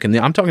this book, and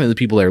I'm talking to the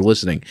people that are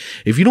listening,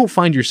 if you don't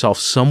find yourself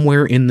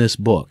somewhere in this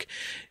book,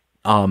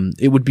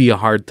 it would be a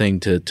hard thing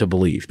to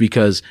believe,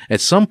 because at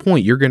some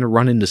point you're going to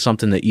run into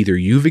something that either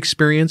you've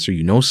experienced or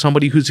you know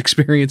somebody who's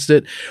experienced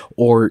it,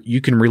 or you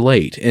can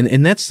relate.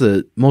 And that's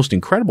the most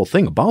incredible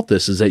thing about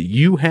this, is that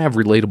you have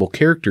relatable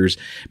characters,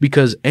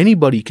 because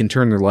anybody can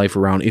turn their life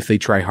around if they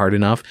try hard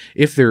enough,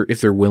 if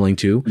they're willing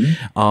to.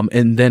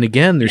 And then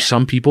again, there's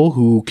some people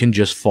who can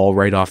just fall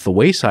right off the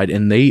wayside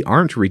and they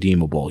aren't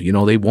redeemable.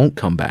 They won't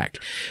come back.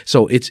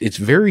 So it's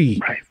very,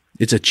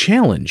 it's a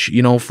challenge,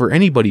 for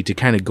anybody to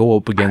kind of go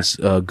up against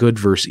good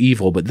versus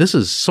evil. But this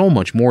is so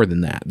much more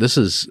than that. This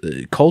is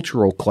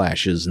cultural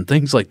clashes and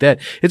things like that.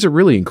 It's a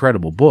really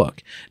incredible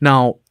book.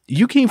 Now,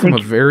 you came from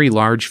a very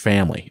large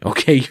family.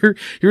 Okay,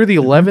 you're the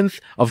 11th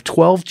of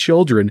 12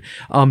 children.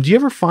 Do you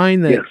ever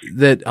find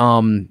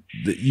that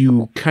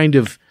you kind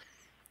of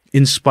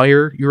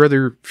inspire your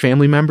other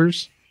family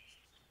members?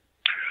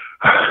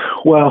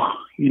 Well,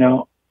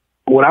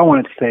 what I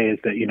wanted to say is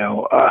that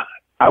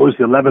I was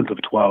the 11th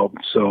of 12.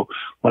 So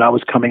when I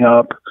was coming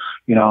up,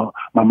 you know,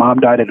 my mom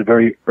died at a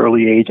very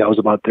early age. I was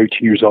about 13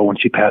 years old when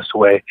she passed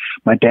away.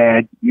 My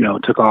dad, you know,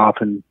 took off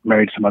and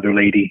married some other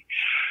lady.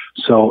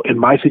 So in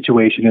my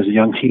situation as a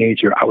young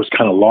teenager, I was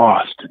kind of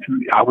lost.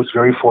 I was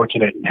very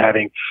fortunate in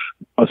having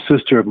a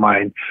sister of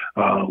mine,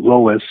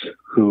 Lois,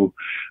 who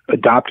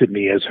adopted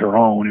me as her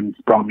own and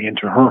brought me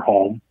into her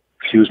home.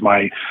 She was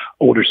my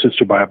older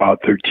sister by about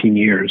 13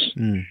 years.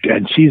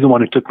 And she's the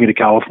one who took me to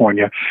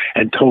California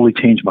and totally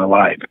changed my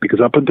life.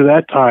 Because up until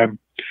that time,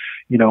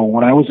 you know,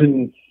 when I was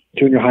in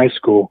junior high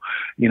school,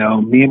 you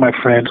know, me and my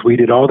friends, we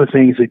did all the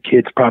things that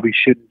kids probably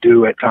shouldn't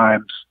do at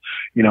times.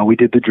 You know, we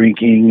did the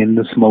drinking and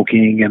the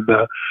smoking and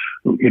the,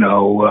 you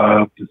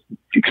know,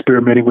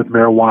 experimenting with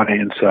marijuana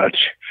and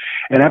such.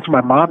 And after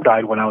my mom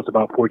died when I was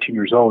about 14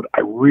 years old,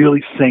 I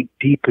really sank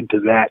deep into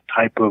that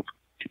type of,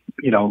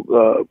 you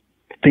know,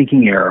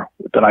 thinking error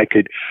that I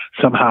could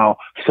somehow,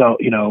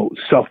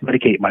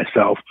 self-medicate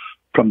myself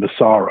from the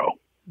sorrow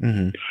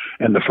and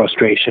the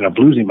frustration of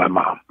losing my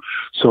mom.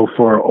 So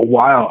for a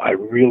while, I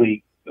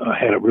really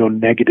had a real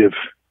negative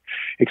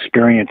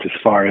experience as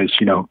far as,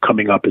 you know,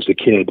 coming up as a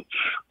kid.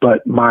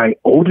 But my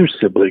older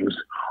siblings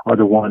are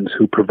the ones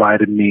who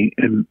provided me,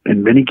 in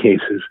many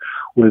cases,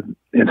 with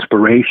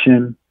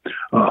inspiration,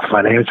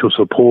 financial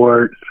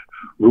support,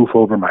 roof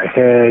over my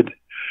head,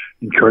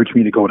 encouraged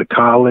me to go to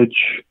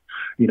college,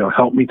 you know,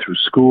 helped me through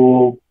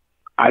school.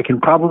 I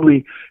can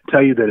probably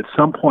tell you that at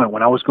some point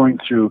when I was going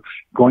to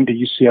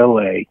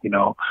UCLA, you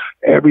know,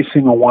 every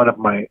single one of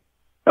my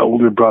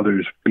older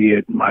brothers, be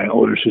it my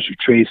older sister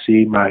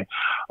Tracy, my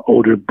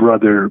older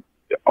brother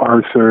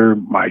Arthur,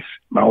 my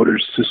older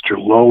sister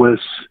Lois,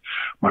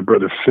 my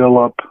brother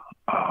Philip,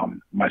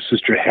 my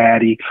sister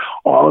Hattie,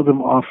 all of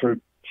them offered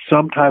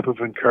some type of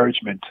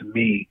encouragement to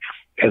me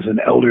as an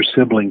elder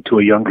sibling to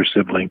a younger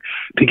sibling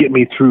to get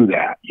me through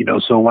that. You know,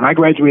 so when I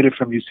graduated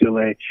from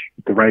UCLA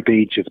at the ripe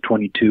age of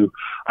 22,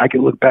 I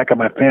could look back at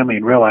my family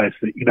and realize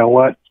that, you know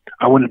what,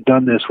 I wouldn't have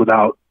done this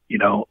without, you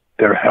know,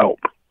 their help.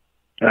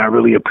 And I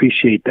really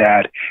appreciate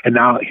that. And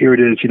now here it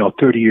is, you know,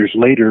 30 years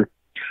later,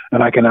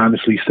 and I can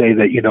honestly say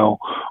that, you know,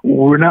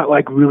 we're not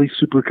like really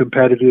super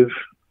competitive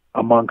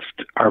amongst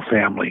our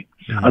family.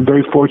 I'm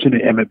very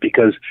fortunate, Emit,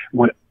 because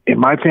in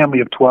my family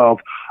of 12,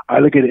 I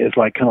look at it as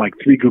like kind of like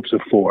three groups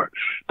of four.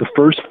 The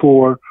first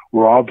four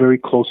were all very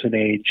close in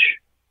age.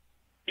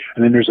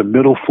 And then there's a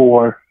middle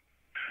four.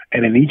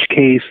 And in each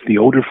case, the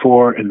older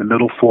four and the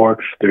middle four,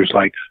 there's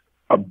like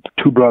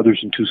two brothers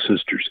and two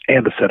sisters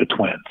and a set of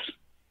twins.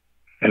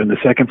 And in the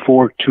second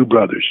four, two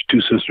brothers,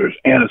 two sisters,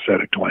 and a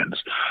set of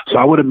twins. So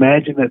I would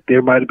imagine that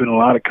there might have been a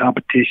lot of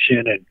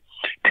competition and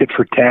tit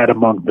for tat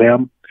among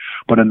them.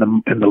 But in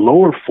the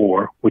lower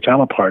four, which I'm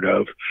a part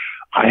of,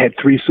 I had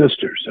three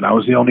sisters, and I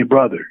was the only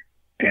brother.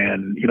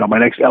 And, you know, my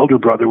next elder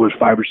brother was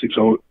 5 or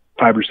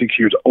 6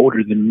 years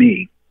older than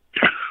me.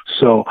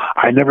 So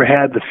I never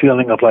had the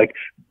feeling of like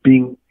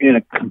being in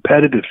a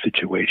competitive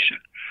situation.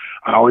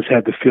 I always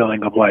had the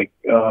feeling of like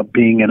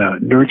being in a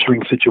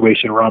nurturing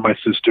situation around my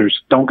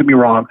sisters. Don't get me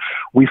wrong.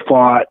 We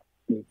fought,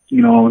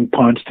 you know, and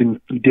punched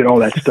and did all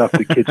that stuff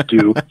that kids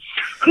do.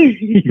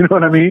 You know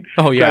what I mean?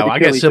 Oh, yeah. I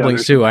got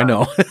siblings too. I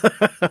know.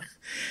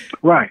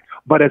 Right.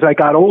 But as I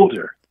got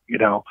older, you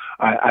know,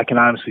 I can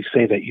honestly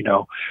say that, you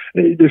know,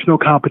 there's no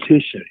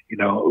competition. You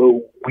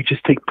know, we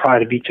just take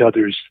pride in each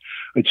other's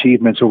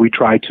achievements, or we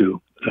try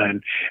to.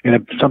 And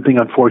if something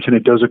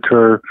unfortunate does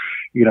occur,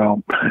 you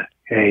know,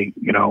 hey,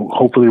 you know,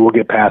 hopefully we'll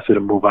get past it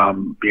and move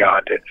on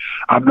beyond it.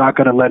 I'm not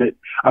going to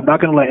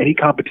let any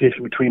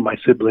competition between my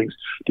siblings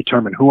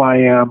determine who I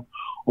am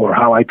or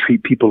how I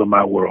treat people in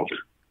my world.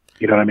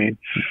 You know what I mean?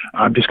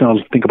 I'm just going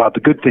to think about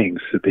the good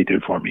things that they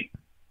did for me.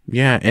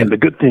 Yeah. And the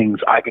good things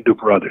I can do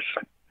for others.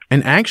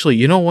 And actually,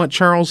 you know what,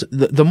 Charles?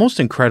 The most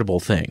incredible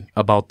thing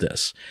about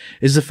this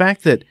is the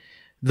fact that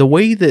the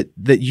way that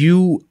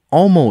you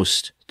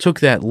almost took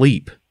that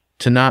leap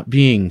to not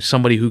being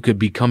somebody who could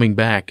be coming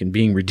back and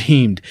being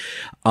redeemed,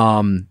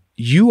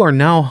 you are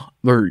now,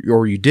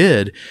 or you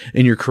did,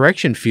 in your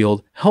correction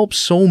field, help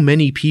so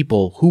many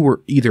people who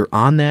were either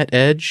on that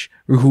edge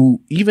or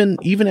who,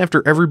 even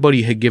after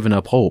everybody had given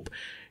up hope,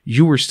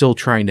 you were still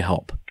trying to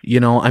help. You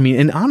know, I mean,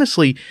 and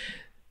honestly,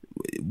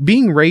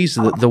 being raised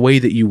the way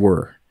that you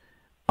were,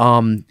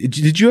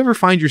 did you ever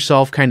find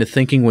yourself kind of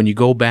thinking when you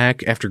go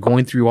back after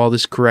going through all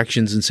this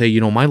corrections and say,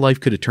 you know, my life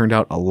could have turned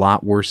out a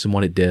lot worse than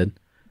what it did?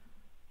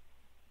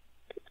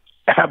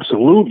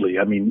 Absolutely.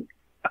 I mean,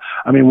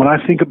 when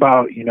I think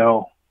about, you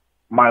know,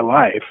 my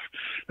life,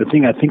 the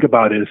thing I think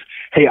about is,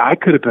 hey, I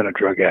could have been a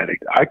drug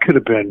addict. I could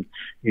have been,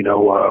 you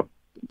know,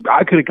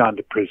 I could have gone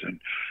to prison.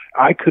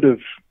 I could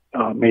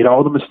have made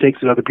all the mistakes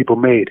that other people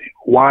made.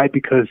 Why?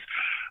 Because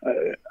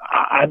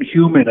I'm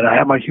human, and I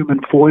have my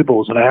human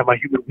foibles, and I have my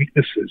human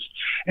weaknesses.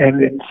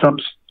 And in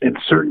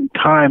certain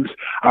times,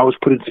 I was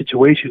put in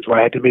situations where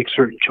I had to make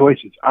certain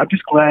choices. I'm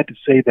just glad to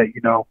say that,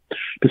 you know,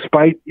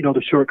 despite, you know,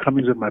 the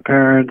shortcomings of my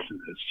parents and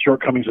the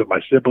shortcomings of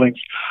my siblings,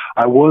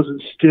 I was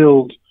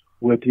instilled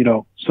with, you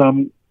know,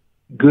 some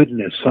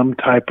goodness, some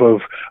type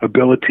of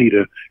ability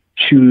to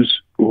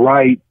choose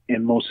right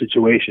in most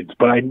situations,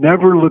 but I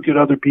never look at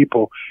other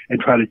people and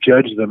try to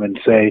judge them and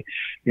say,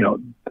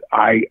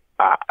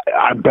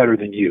 I'm better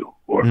than you,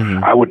 or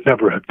I would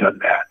never have done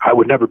that. I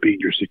would never be in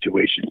your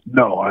situation.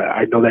 No,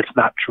 I know that's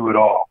not true at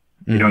all.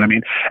 You know what I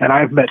mean? And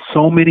I've met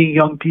so many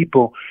young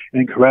people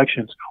in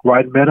corrections where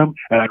I'd met them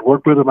and I'd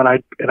work with them and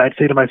I'd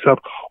say to myself,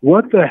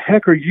 what the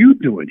heck are you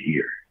doing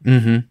here?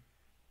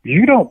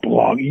 You don't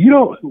belong.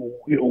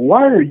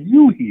 Why are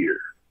you here?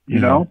 You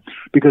know,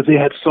 because they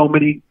had so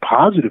many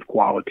positive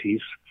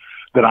qualities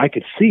that I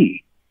could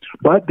see,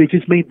 but they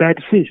just made bad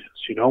decisions.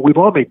 We've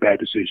all made bad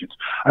decisions.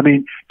 I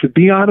mean, to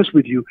be honest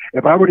with you,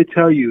 if I were to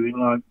tell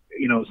you,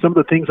 some of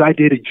the things I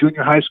did in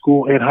junior high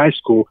school and high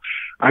school,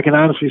 I can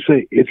honestly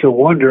say it's a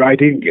wonder I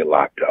didn't get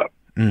locked up,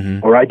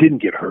 or I didn't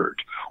get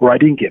hurt, or I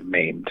didn't get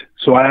maimed.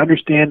 So I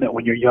understand that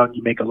when you're young,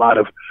 you make a lot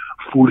of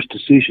foolish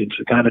decisions,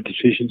 the kind of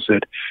decisions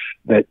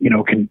that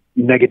can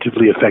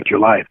negatively affect your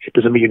life. It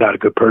doesn't mean you're not a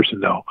good person,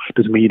 though. It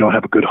doesn't mean you don't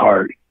have a good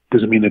heart. It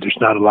doesn't mean that there's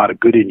not a lot of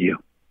good in you,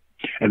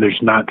 and there's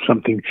not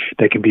something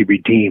that can be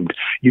redeemed.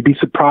 You'd be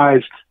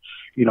surprised,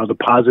 the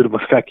positive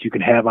effect you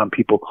can have on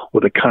people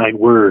with a kind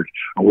word,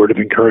 a word of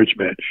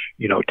encouragement.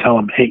 Tell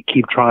them, hey,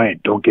 keep trying,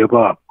 don't give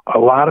up. A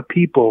lot of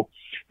people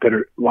that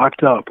are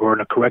locked up or in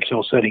a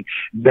correctional setting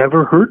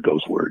never heard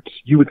those words.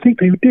 You would think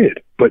they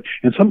did, but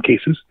in some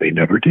cases, they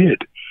never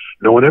did.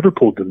 No one ever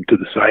pulled them to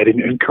the side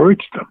and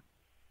encouraged them.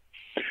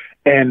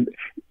 And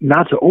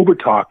not to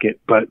overtalk it,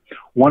 but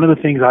one of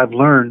the things I've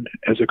learned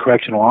as a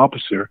correctional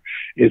officer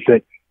is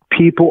that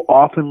people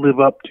often live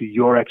up to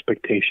your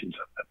expectations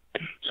of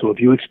them. So if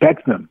you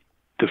expect them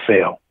to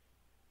fail,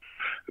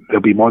 they'll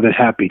be more than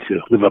happy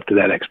to live up to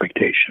that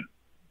expectation.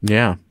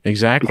 Yeah,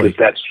 exactly.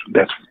 Because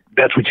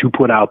that's what you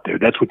put out there.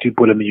 That's what you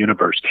put in the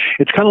universe.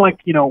 It's kind of like,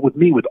 with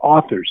me, with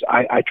authors,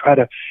 I try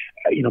to,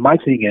 my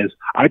thing is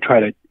I try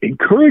to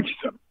encourage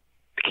them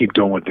to keep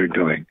doing what they're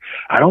doing.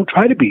 I don't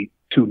try to be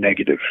too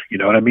negative. You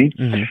know what I mean?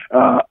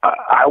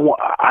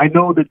 I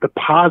know that the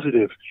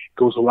positive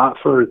goes a lot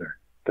further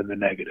than the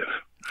negative.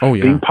 Oh,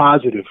 yeah. Being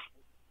positive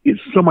is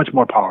so much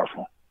more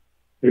powerful.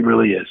 It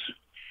really is.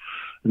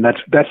 And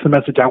that's the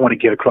message I want to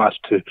get across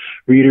to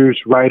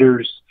readers,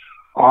 writers,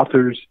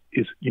 authors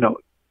is,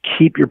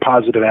 keep your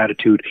positive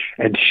attitude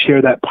and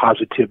share that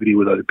positivity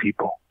with other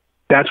people.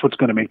 That's what's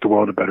going to make the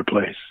world a better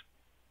place.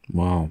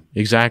 Wow.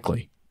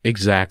 Exactly.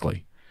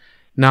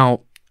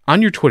 Now,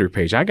 on your Twitter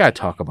page, I got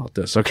to talk about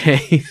this,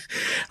 okay?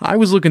 I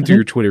was looking through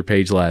your Twitter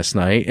page last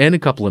night and a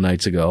couple of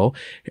nights ago,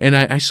 and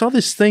I saw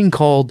this thing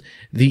called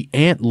the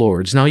Ant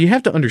Lords. Now, you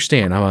have to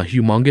understand, I'm a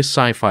humongous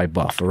sci-fi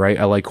buff, all right?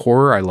 I like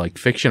horror, I like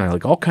fiction, I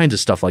like all kinds of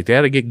stuff like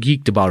that. I get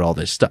geeked about all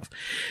this stuff.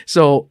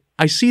 So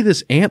I see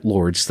this Ant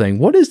Lords thing.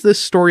 What is this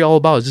story all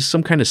about? Is this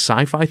some kind of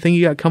sci-fi thing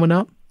you got coming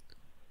up?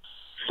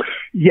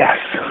 Yes.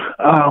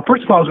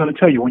 First of all, I was going to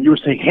tell you, when you were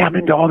saying, hey, I'm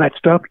into all that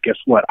stuff, guess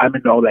what? I'm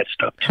into all that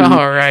stuff, too.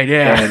 All right,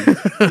 yeah.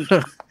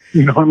 And,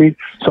 you know what I mean?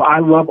 So I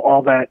love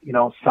all that,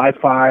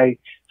 sci-fi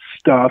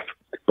stuff.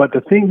 But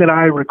the thing that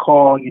I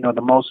recall,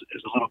 the most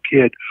as a little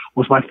kid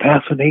was my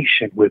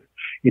fascination with,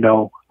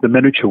 the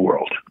miniature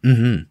world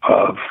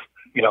of,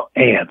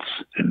 ants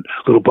and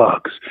little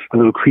bugs and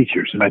little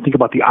creatures. And I think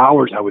about the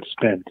hours I would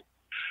spend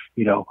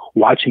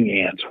watching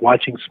ants,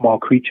 watching small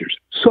creatures.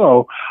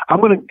 So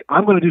I'm going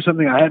to do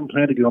something I hadn't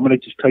planned to do. I'm going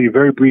to just tell you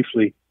very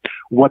briefly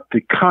what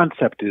the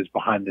concept is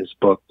behind this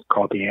book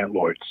called The Ant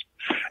Lords.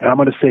 And I'm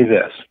going to say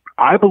this.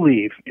 I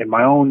believe in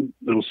my own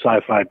little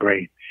sci-fi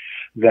brain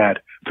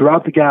that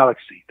throughout the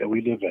galaxy that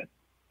we live in,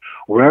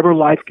 wherever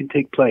life can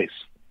take place,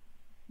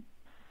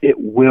 it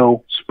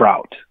will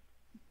sprout.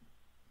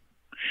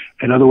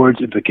 In other words,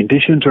 if the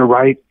conditions are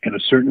right in a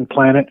certain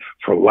planet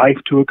for life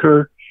to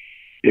occur,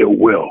 it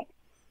will.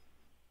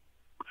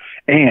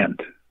 And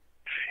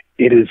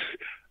it is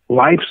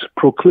life's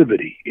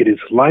proclivity, it is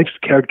life's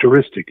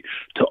characteristic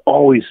to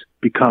always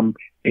become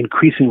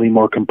increasingly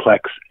more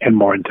complex and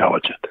more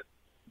intelligent.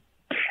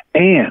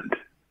 And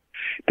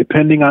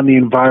depending on the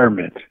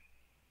environment,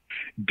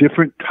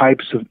 different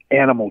types of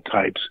animal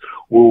types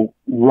will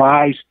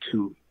rise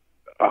to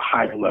a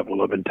higher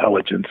level of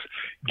intelligence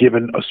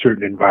given a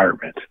certain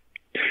environment.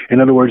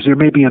 In other words, there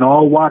may be an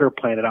all-water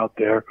planet out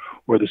there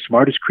where the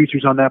smartest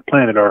creatures on that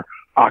planet are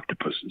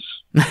octopuses,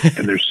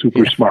 and they're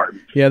super smart.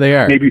 Yeah, they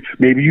are.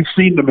 Maybe you've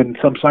seen them in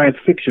some science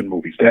fiction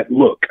movies that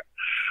look.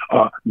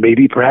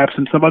 Maybe perhaps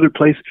in some other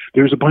place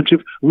there's a bunch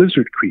of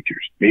lizard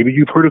creatures. Maybe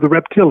you've heard of the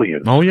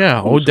reptilians. Oh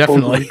yeah,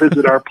 definitely.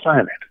 Visit our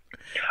planet.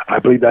 I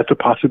believe that's a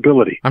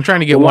possibility. I'm trying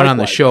to get one on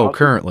the show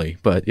currently,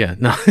 but yeah,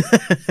 no.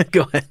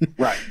 Go ahead.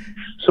 Right.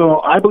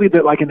 So I believe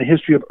that, like in the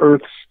history of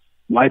Earth's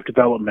life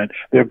development,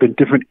 there have been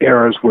different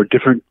eras where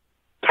different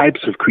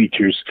types of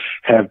creatures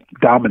have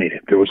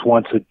dominated. There was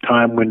once a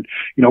time when,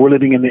 we're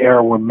living in the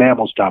era where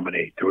mammals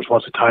dominate. There was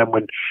once a time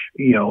when,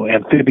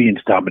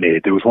 amphibians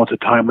dominated. There was once a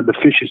time when the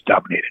fishes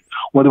dominated.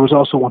 Well, there was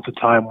also once a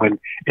time when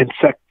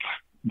insects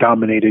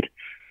dominated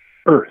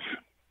Earth.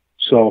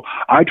 So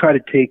I try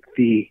to take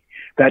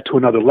that to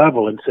another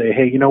level and say,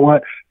 hey, you know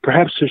what?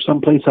 Perhaps there's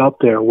some place out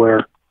there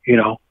where,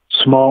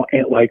 small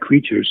ant-like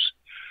creatures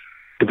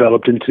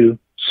developed into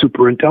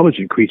super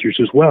intelligent creatures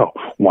as well.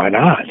 Why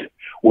not?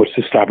 What's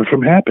to stop it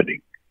from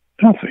happening?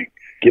 Nothing.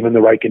 Given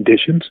the right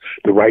conditions,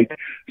 the right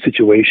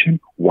situation,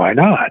 why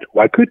not?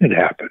 Why couldn't it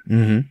happen?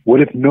 Mm-hmm.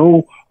 What if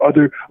no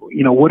other,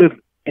 what if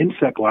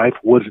insect life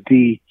was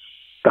the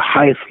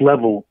highest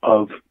level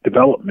of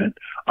development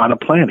on a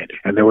planet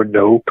and there were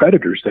no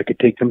predators that could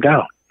take them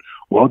down?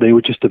 Well, they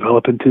would just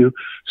develop into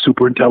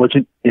super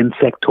intelligent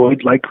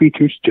insectoid-like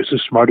creatures just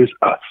as smart as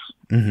us.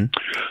 Mm-hmm.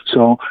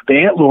 So the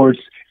Antlords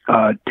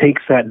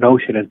takes that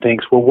notion and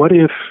thinks, well, what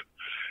if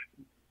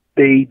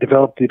they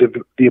developed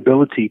the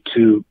ability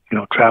to,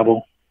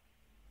 travel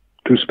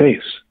through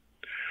space,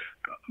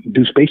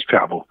 do space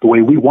travel the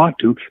way we want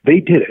to? They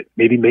did it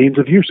maybe millions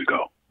of years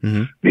ago,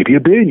 maybe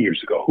 1 billion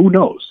years ago. Who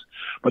knows?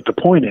 But the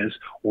point is,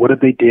 what if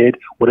they did?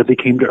 What if they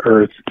came to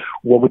Earth?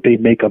 What would they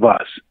make of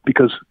us?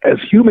 Because as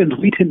humans,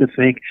 we tend to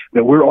think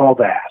that we're all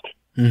that.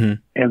 Mm-hmm.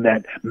 And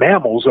that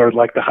mammals are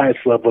like the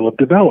highest level of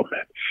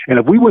development. And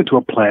if we went to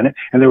a planet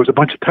and there was a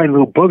bunch of tiny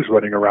little bugs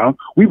running around,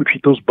 we would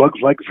treat those bugs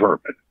like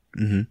vermin.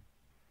 Mm-hmm.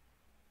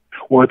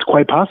 Well, it's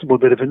quite possible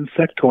that if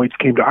insectoids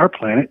came to our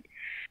planet,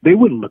 they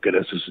wouldn't look at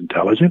us as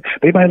intelligent.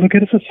 They might look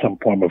at us as some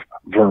form of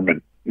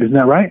vermin. Isn't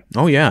that right?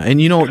 Oh, yeah. And,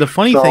 the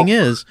funny thing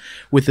is,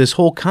 with this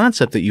whole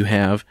concept that you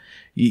have,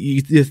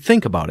 you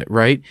think about it,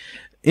 right?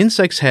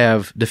 Insects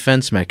have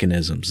defense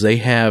mechanisms. They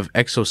have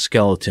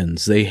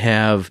exoskeletons. They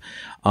have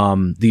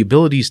the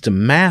abilities to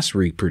mass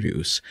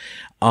reproduce.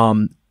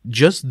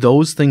 Just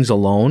those things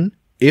alone,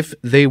 if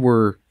they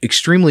were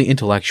extremely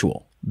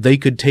intellectual, they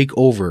could take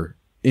over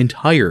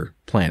entire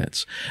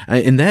planets.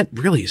 And that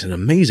really is an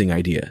amazing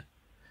idea.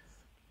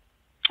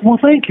 Well,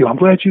 thank you. I'm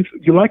glad you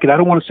like it. I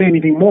don't want to say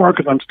anything more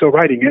because I'm still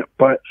writing it.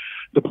 But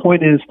the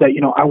point is that,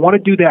 I want to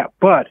do that.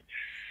 But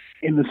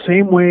in the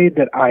same way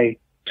that I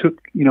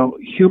took,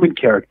 human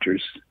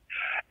characters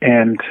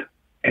and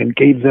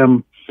gave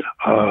them,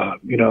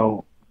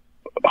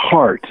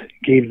 heart,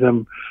 gave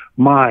them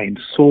mind,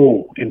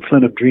 soul in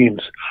Flint of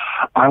Dreams,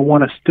 I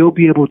want to still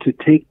be able to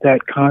take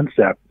that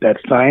concept,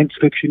 that science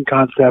fiction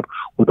concept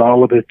with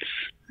all of its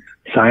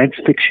science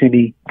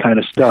fiction-y kind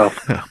of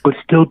stuff, but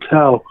still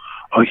tell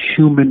a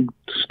human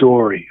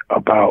story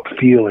about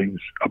feelings,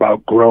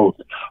 about growth,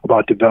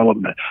 about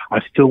development.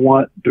 I still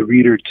want the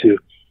reader to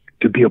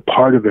be a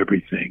part of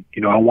everything.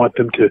 I want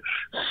them to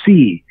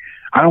see.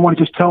 I don't want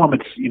to just tell them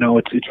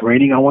it's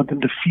raining. I want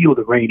them to feel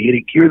the rain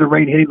hitting, hear the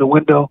rain hitting the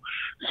window,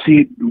 see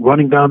it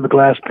running down the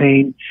glass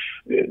pane,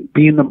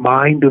 be in the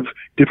mind of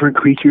different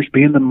creatures,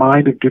 be in the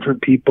mind of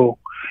different people,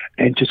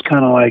 and just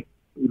kind of like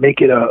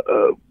make it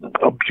a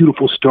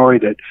beautiful story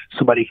that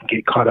somebody can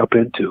get caught up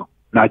into.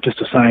 Not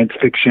just a science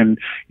fiction,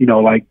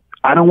 like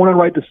I don't want to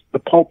write the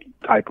pulp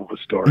type of a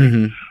story.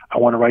 Mm-hmm. I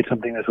want to write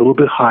something that's a little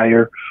bit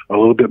higher, a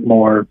little bit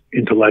more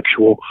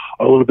intellectual,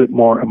 a little bit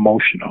more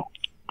emotional.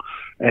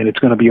 And it's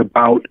going to be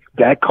about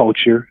that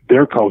culture,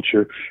 their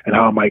culture, and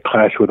how it might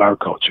clash with our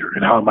culture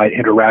and how it might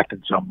interact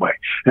in some way.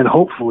 And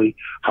hopefully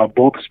how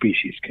both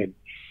species can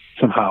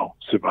somehow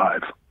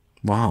survive.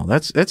 Wow,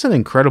 that's an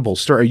incredible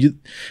story.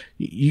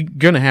 You're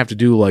going to have to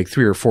do like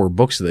 3 or 4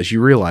 books of this. You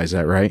realize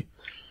that, right?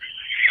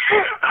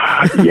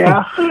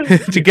 Yeah.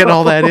 To get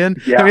all that in?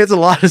 Yeah. I mean, it's a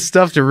lot of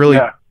stuff to really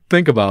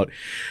think about.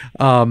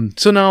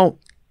 So now,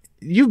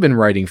 you've been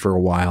writing for a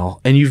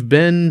while, and you've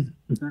been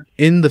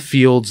in the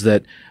fields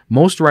that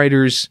most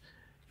writers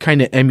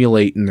kind of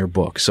emulate in their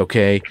books,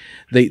 okay?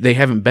 They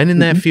haven't been in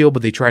that field,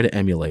 but they try to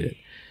emulate it.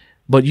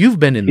 But you've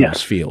been in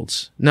those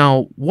fields.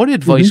 Now, what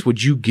advice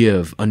would you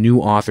give a new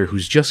author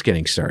who's just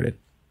getting started?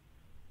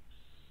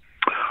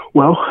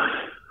 Well,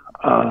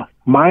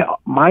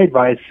 my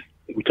advice,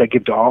 which I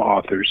give to all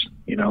authors,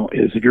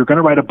 is if you're going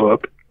to write a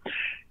book,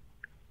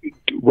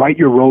 write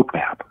your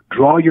roadmap,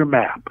 draw your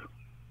map,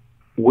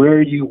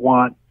 where you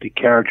want the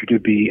character to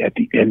be at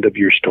the end of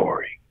your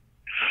story.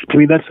 To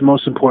me, that's the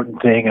most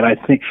important thing. And I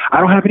think I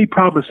don't have any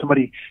problem with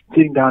somebody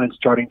sitting down and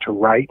starting to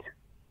write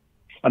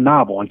a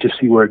novel and just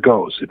see where it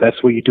goes. If that's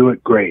the way you do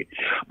it, great.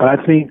 But I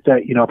think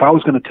that, if I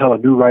was going to tell a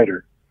new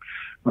writer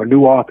or a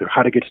new author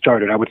how to get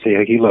started, I would say,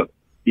 hey, look,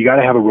 you got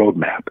to have a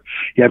roadmap.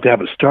 You have to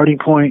have a starting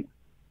point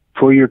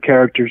for your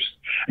characters,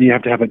 and you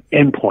have to have an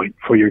end point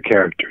for your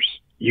characters.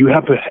 You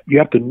have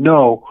to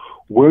know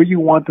where you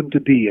want them to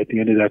be at the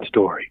end of that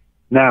story.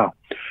 Now,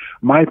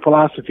 my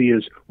philosophy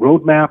is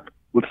roadmap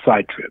with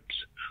side trips.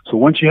 So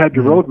once you have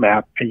your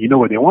roadmap and you know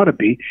where they want to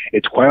be,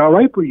 it's quite all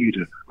right for you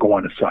to go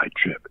on a side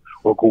trip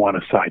or go on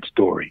a side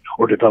story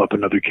or develop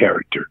another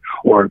character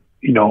or,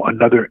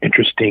 another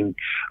interesting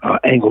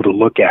angle to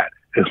look at.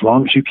 As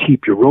long as you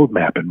keep your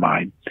roadmap in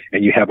mind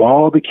and you have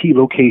all the key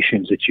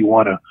locations that you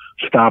want to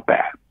stop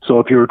at. So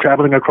if you're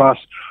traveling across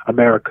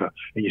America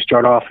and you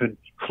start off in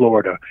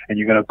Florida and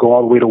you're going to go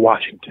all the way to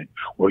Washington,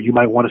 or you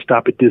might want to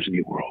stop at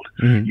Disney World.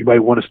 Mm-hmm. You might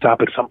want to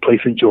stop at some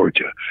place in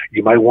Georgia.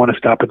 You might want to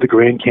stop at the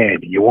Grand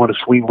Canyon. You want to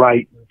swing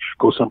right and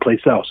go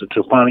someplace else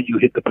until finally you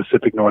hit the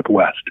Pacific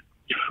Northwest.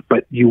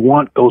 But you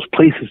want those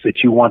places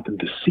that you want them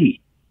to see.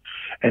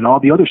 and all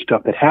the other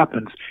stuff that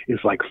happens is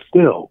like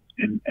fill,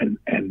 and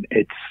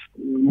it's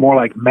more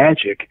like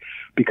magic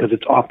because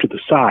it's off to the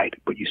side,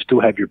 but you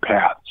still have your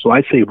path. So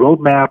I say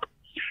roadmap,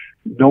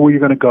 know where you're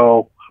going to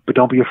go, but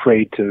don't be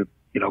afraid to,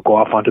 go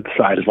off onto the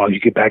side as long as you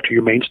get back to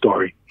your main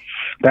story.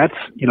 That's,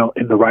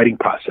 in the writing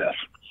process.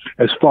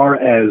 As far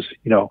as,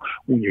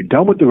 when you're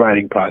done with the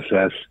writing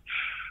process,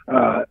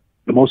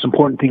 the most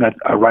important thing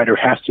a writer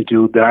has to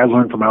do that I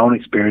learned from my own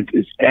experience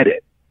is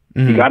edit.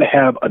 You got to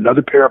have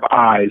another pair of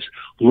eyes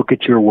look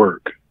at your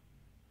work.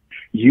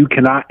 You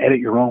cannot edit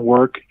your own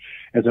work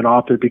as an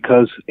author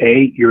because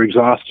A, you're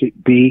exhausted,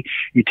 B,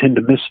 you tend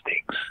to miss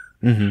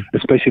things,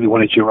 especially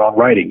when it's your own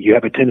writing. You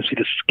have a tendency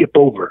to skip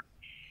over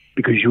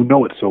because you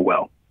know it so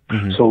well.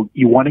 So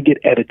you want to get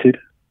edited.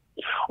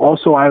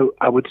 Also,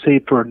 I would say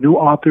for a new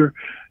author,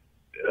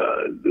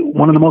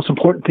 one of the most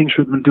important things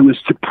for them to do is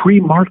to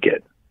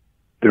pre-market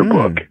their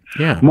book.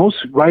 Yeah. Most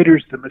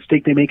writers, the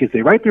mistake they make is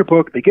they write their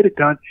book, they get it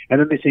done,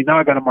 and then they say, now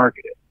I got to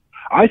market it.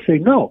 I say,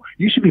 no,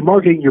 you should be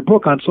marketing your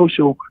book on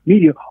social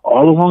media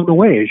all along the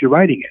way as you're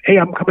writing it. Hey,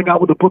 I'm coming out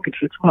with a book in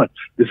 6 months.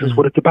 This is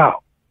what it's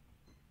about.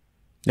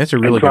 That's a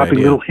really and good dropping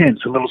idea. little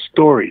hints and little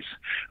stories,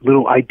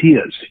 little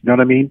ideas, you know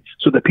what I mean?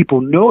 So that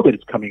people know that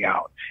it's coming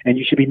out. And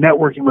you should be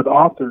networking with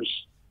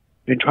authors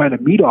and trying to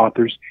meet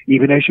authors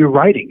even as you're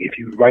writing. If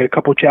you write a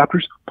couple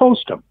chapters,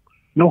 post them.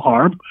 No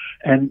harm.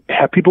 And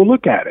have people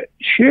look at it.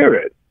 Share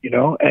it,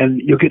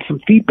 and you'll get some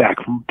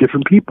feedback from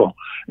different people.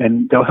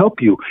 And they'll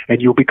help you.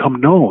 And you'll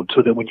become known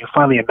so that when you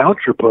finally announce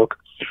your book,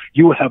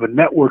 you will have a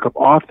network of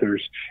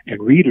authors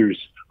and readers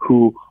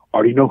who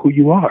already know who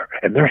you are.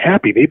 And they're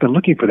happy. They've been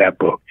looking for that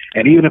book.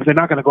 And even if they're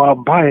not going to go out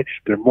and buy it,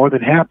 they're more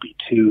than happy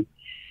to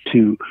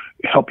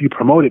help you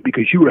promote it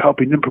because you were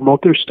helping them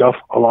promote their stuff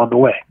along the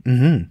way.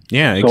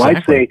 Yeah, exactly. So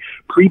I'd say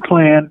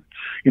pre-plan,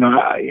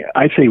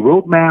 I'd say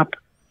roadmap,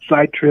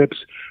 side trips,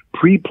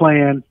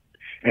 pre-plan,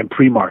 and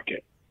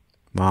pre-market.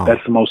 Wow.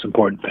 That's the most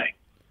important thing.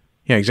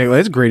 Yeah, exactly.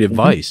 That's great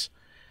advice.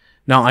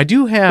 Now, I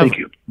do have... Thank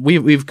you.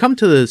 We've come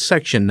to the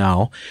section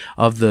now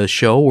of the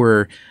show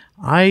where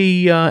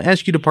I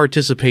ask you to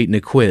participate in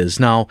a quiz.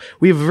 Now,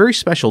 we have a very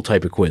special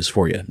type of quiz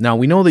for you. Now,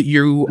 we know that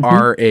you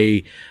are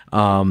a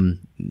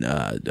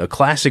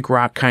classic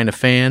rock kind of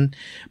fan,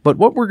 but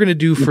what we're going to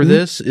do for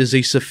this is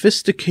a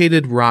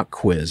sophisticated rock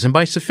quiz. And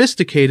by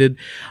sophisticated,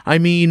 I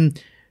mean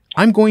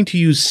I'm going to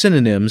use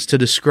synonyms to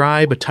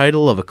describe a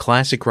title of a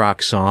classic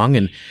rock song,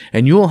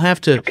 and you will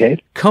have to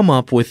come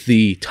up with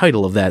the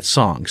title of that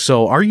song.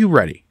 So are you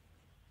ready?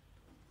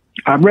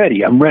 I'm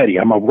ready. I'm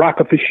a rock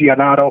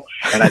aficionado,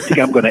 and I think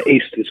I'm going to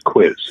ace this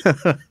quiz.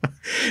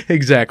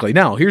 Exactly.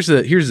 Now, here's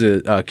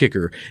the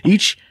kicker.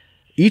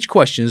 Each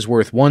question is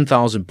worth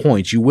 1,000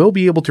 points. You will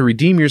be able to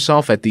redeem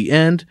yourself at the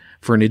end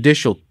for an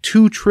additional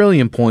 2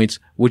 trillion points,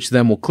 which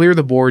then will clear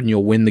the board and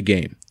you'll win the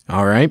game.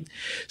 All right?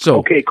 So,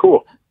 okay,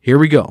 cool. Here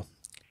we go.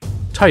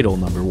 Title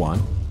number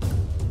 1.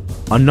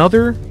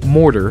 Another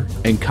mortar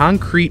and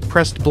concrete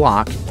pressed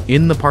block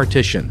in the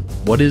partition.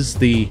 What is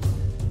the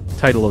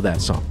title of that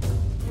song?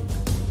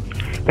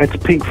 That's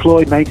Pink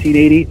Floyd,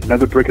 1980,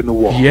 Another Brick in the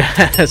Wall.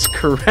 Yes,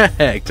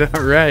 correct.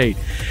 All right,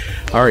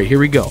 here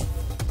we go.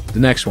 The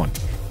next one.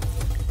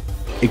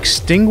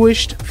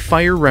 Extinguished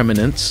fire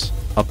remnants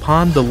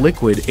upon the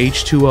liquid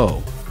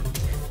H2O.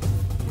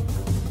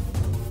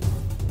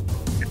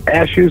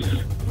 Ashes,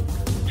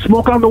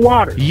 Smoke on the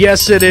Water.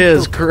 Yes, it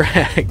is.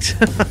 Correct.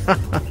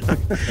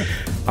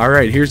 All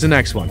right, here's the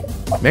next one.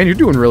 Man, you're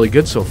doing really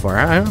good so far.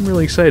 I'm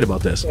really excited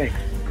about this. Thanks.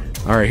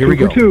 All right, here we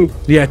go. 2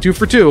 for 2. Yeah, 2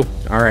 for 2.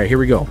 All right, here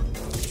we go.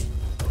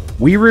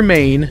 We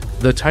remain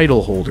the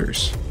title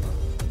holders.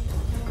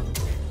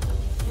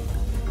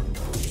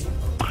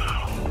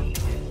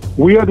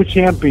 We Are the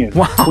Champions.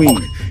 Wow.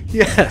 Queen.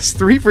 Yes,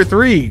 3 for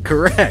 3.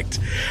 Correct.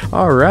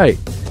 All right.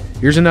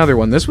 Here's another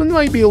one. This one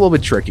might be a little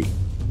bit tricky.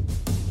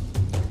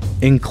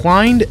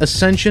 Inclined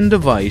ascension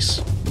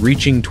device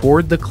reaching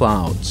toward the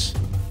clouds.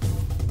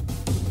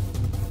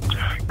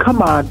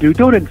 Come on, dude.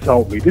 Don't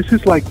insult me. This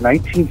is like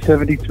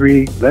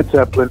 1973, Led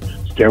Zeppelin,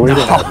 Stairway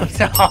to Heaven.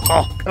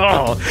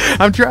 No.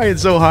 I'm trying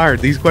so hard.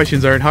 These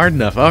questions aren't hard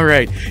enough. All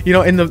right.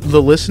 And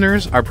the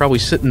listeners are probably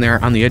sitting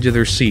there on the edge of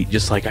their seat,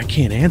 just like, I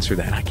can't answer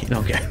that. I can't.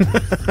 Okay.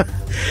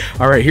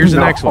 All right. Here's the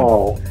next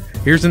one.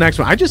 Here's the next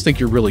one. I just think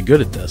you're really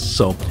good at this.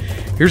 So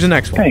here's the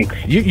next one. Thanks.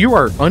 You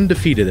are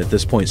undefeated at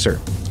this point, sir.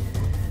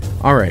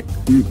 All right.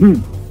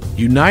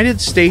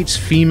 United States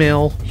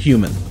female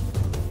human.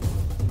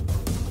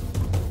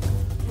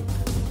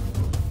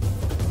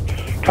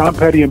 Tom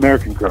Petty,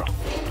 American Girl.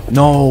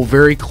 No,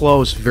 very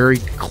close, very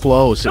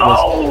close.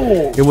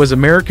 It was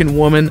American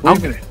Woman.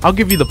 I'll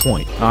give you the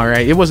point. All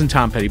right, it wasn't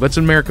Tom Petty, but it's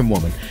an American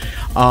Woman.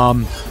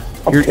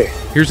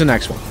 Here's the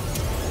next one.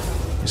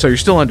 So you're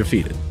still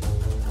undefeated.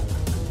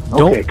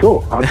 Okay,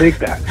 cool. I'll take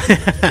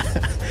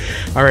that.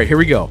 All right, here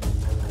we go.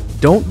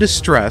 Don't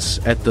distress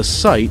at the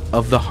sight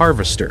of the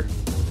harvester.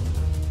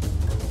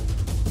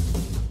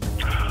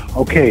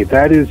 Okay,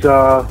 that is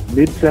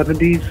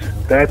mid-70s.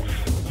 That's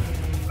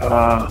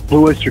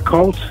Blue Oyster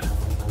Cult.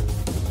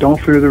 Don't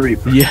fear the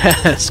Reaper.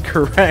 Yes,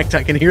 correct.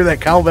 I can hear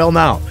that cowbell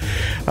now.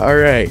 All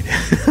right.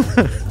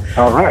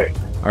 All right.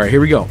 All right,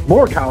 here we go.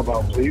 More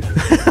cowbell, please.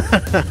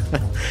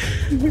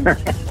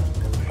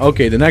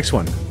 Okay, the next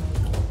one.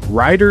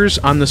 Riders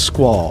on the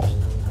Squall.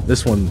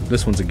 This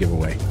one's a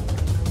giveaway.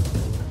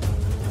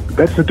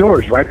 That's the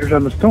Doors, Riders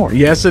on the Storm.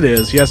 Yes, it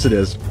is. Yes, it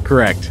is.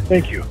 Correct.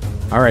 Thank you.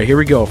 All right, here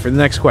we go for the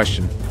next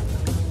question.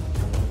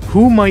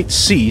 Who might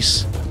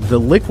cease the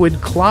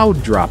liquid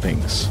cloud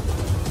droppings?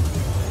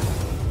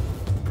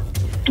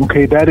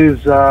 Okay, that is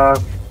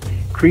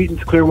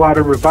Creedence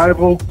Clearwater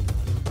Revival.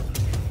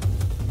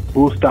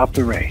 We'll Stop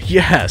the Rain.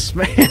 Yes,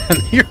 man,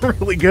 you're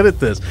really good at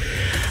this.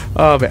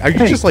 Man, are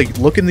you just like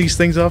looking these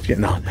things up? Yeah,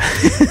 no.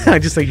 I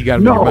just think you got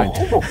to No. mind.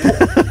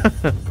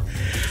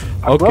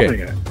 I'm loving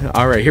it.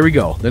 All right, here we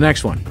go. The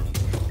next one.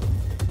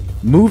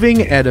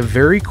 Moving at a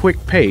very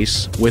quick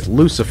pace with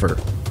Lucifer.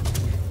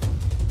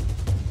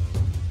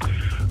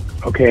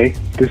 Okay,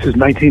 this is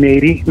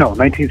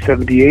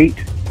 1978.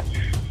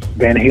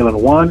 Van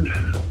Halen 1,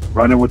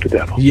 Running with the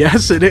Devil.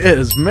 Yes, it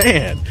is,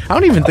 man. I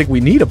don't even think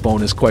we need a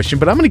bonus question,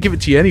 but I'm going to give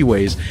it to you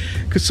anyways.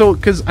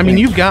 Because I mean,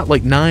 you've got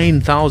like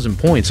 9,000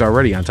 points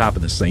already on top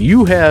of this thing.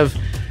 You have,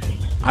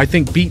 I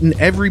think, beaten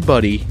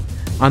everybody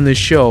on this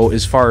show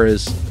as far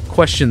as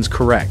questions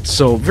correct.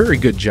 So very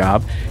good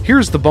job.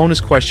 Here's the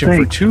bonus question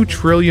for 2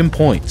 trillion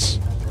points.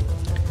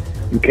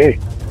 Okay.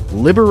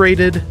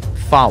 Liberated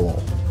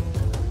Fowl.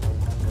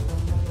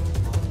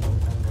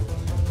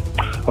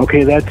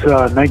 Okay, that's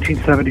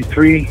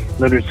 1973,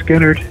 Leonard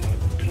Skinner,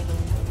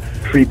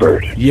 Free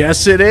Bird.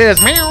 Yes, it is.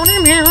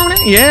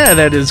 Yeah,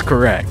 that is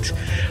correct.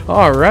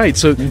 All right,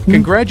 so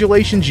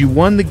congratulations. You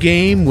won the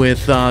game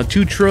with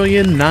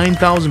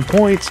 2,009,000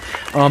 points,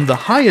 the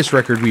highest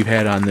record we've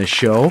had on this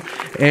show,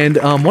 and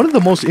one of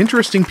the most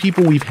interesting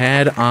people we've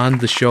had on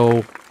the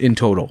show in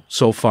total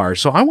so far.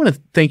 So I want to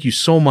thank you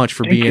so much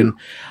for being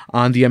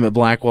on the Emit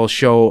Blackwell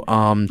show.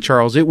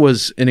 Charles, it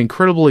was an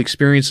incredible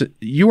experience.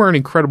 You are an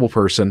incredible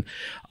person.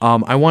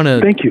 I want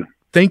to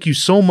thank you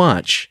so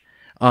much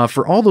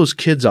for all those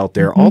kids out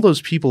there, all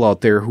those people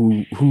out there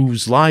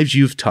whose lives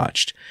you've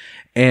touched.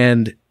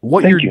 And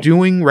what you're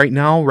doing right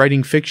now,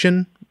 writing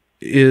fiction,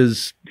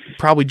 is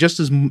probably just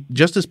as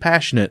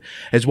passionate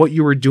as what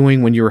you were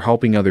doing when you were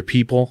helping other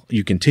people.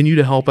 You continue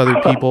to help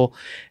other people,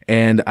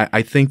 and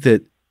I think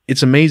that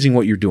it's amazing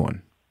what you're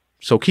doing.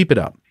 So keep it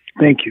up.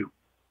 Thank you.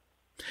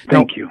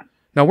 Thank you.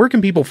 Now, where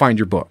can people find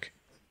your book?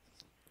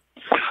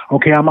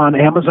 Okay, I'm on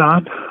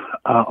Amazon.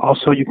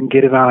 Also, you can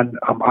get it on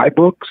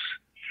iBooks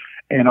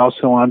and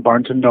also on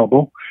Barnes &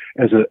 Noble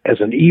as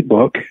an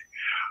ebook.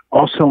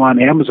 Also on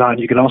Amazon,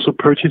 you can also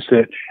purchase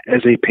it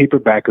as a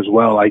paperback as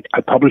well. I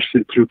published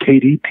it through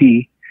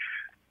KDP,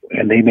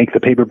 and they make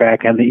the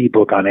paperback and the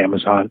ebook on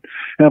Amazon.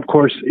 And of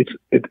course,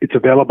 it's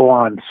available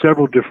on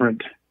several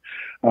different,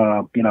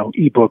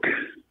 ebook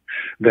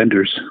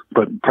vendors,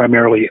 but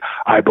primarily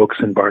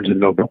iBooks and Barnes &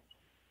 Noble.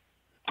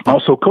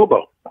 Also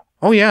Kobo.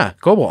 Oh yeah,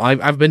 Kobo.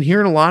 I've been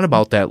hearing a lot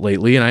about that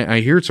lately, and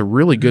I hear it's a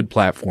really good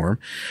platform.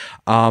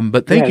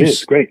 But thank you.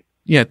 It's great.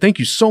 Yeah, thank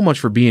you so much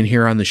for being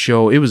here on the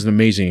show. It was an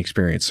amazing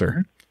experience,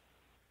 sir.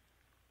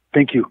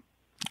 Thank you.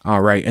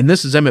 All right, and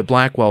this is Emit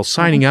Blackwell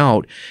signing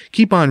out.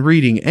 Keep on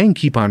reading and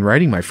keep on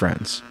writing, my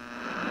friends.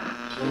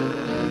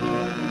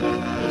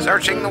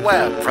 Searching the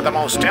web for the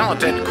most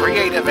talented,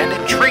 creative, and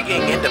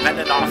intriguing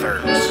independent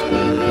authors.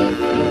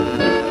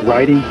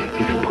 Writing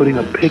is putting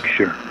a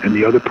picture in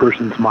the other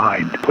person's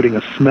mind, putting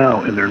a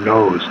smell in their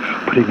nose,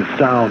 putting a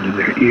sound in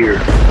their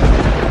ear.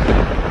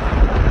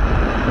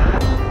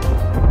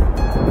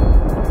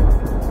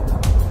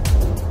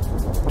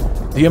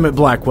 The Emit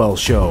Blackwell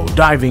Show,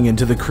 diving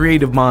into the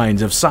creative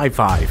minds of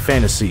sci-fi,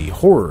 fantasy,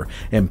 horror,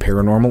 and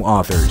paranormal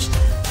authors.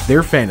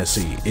 Their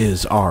fantasy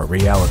is our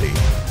reality.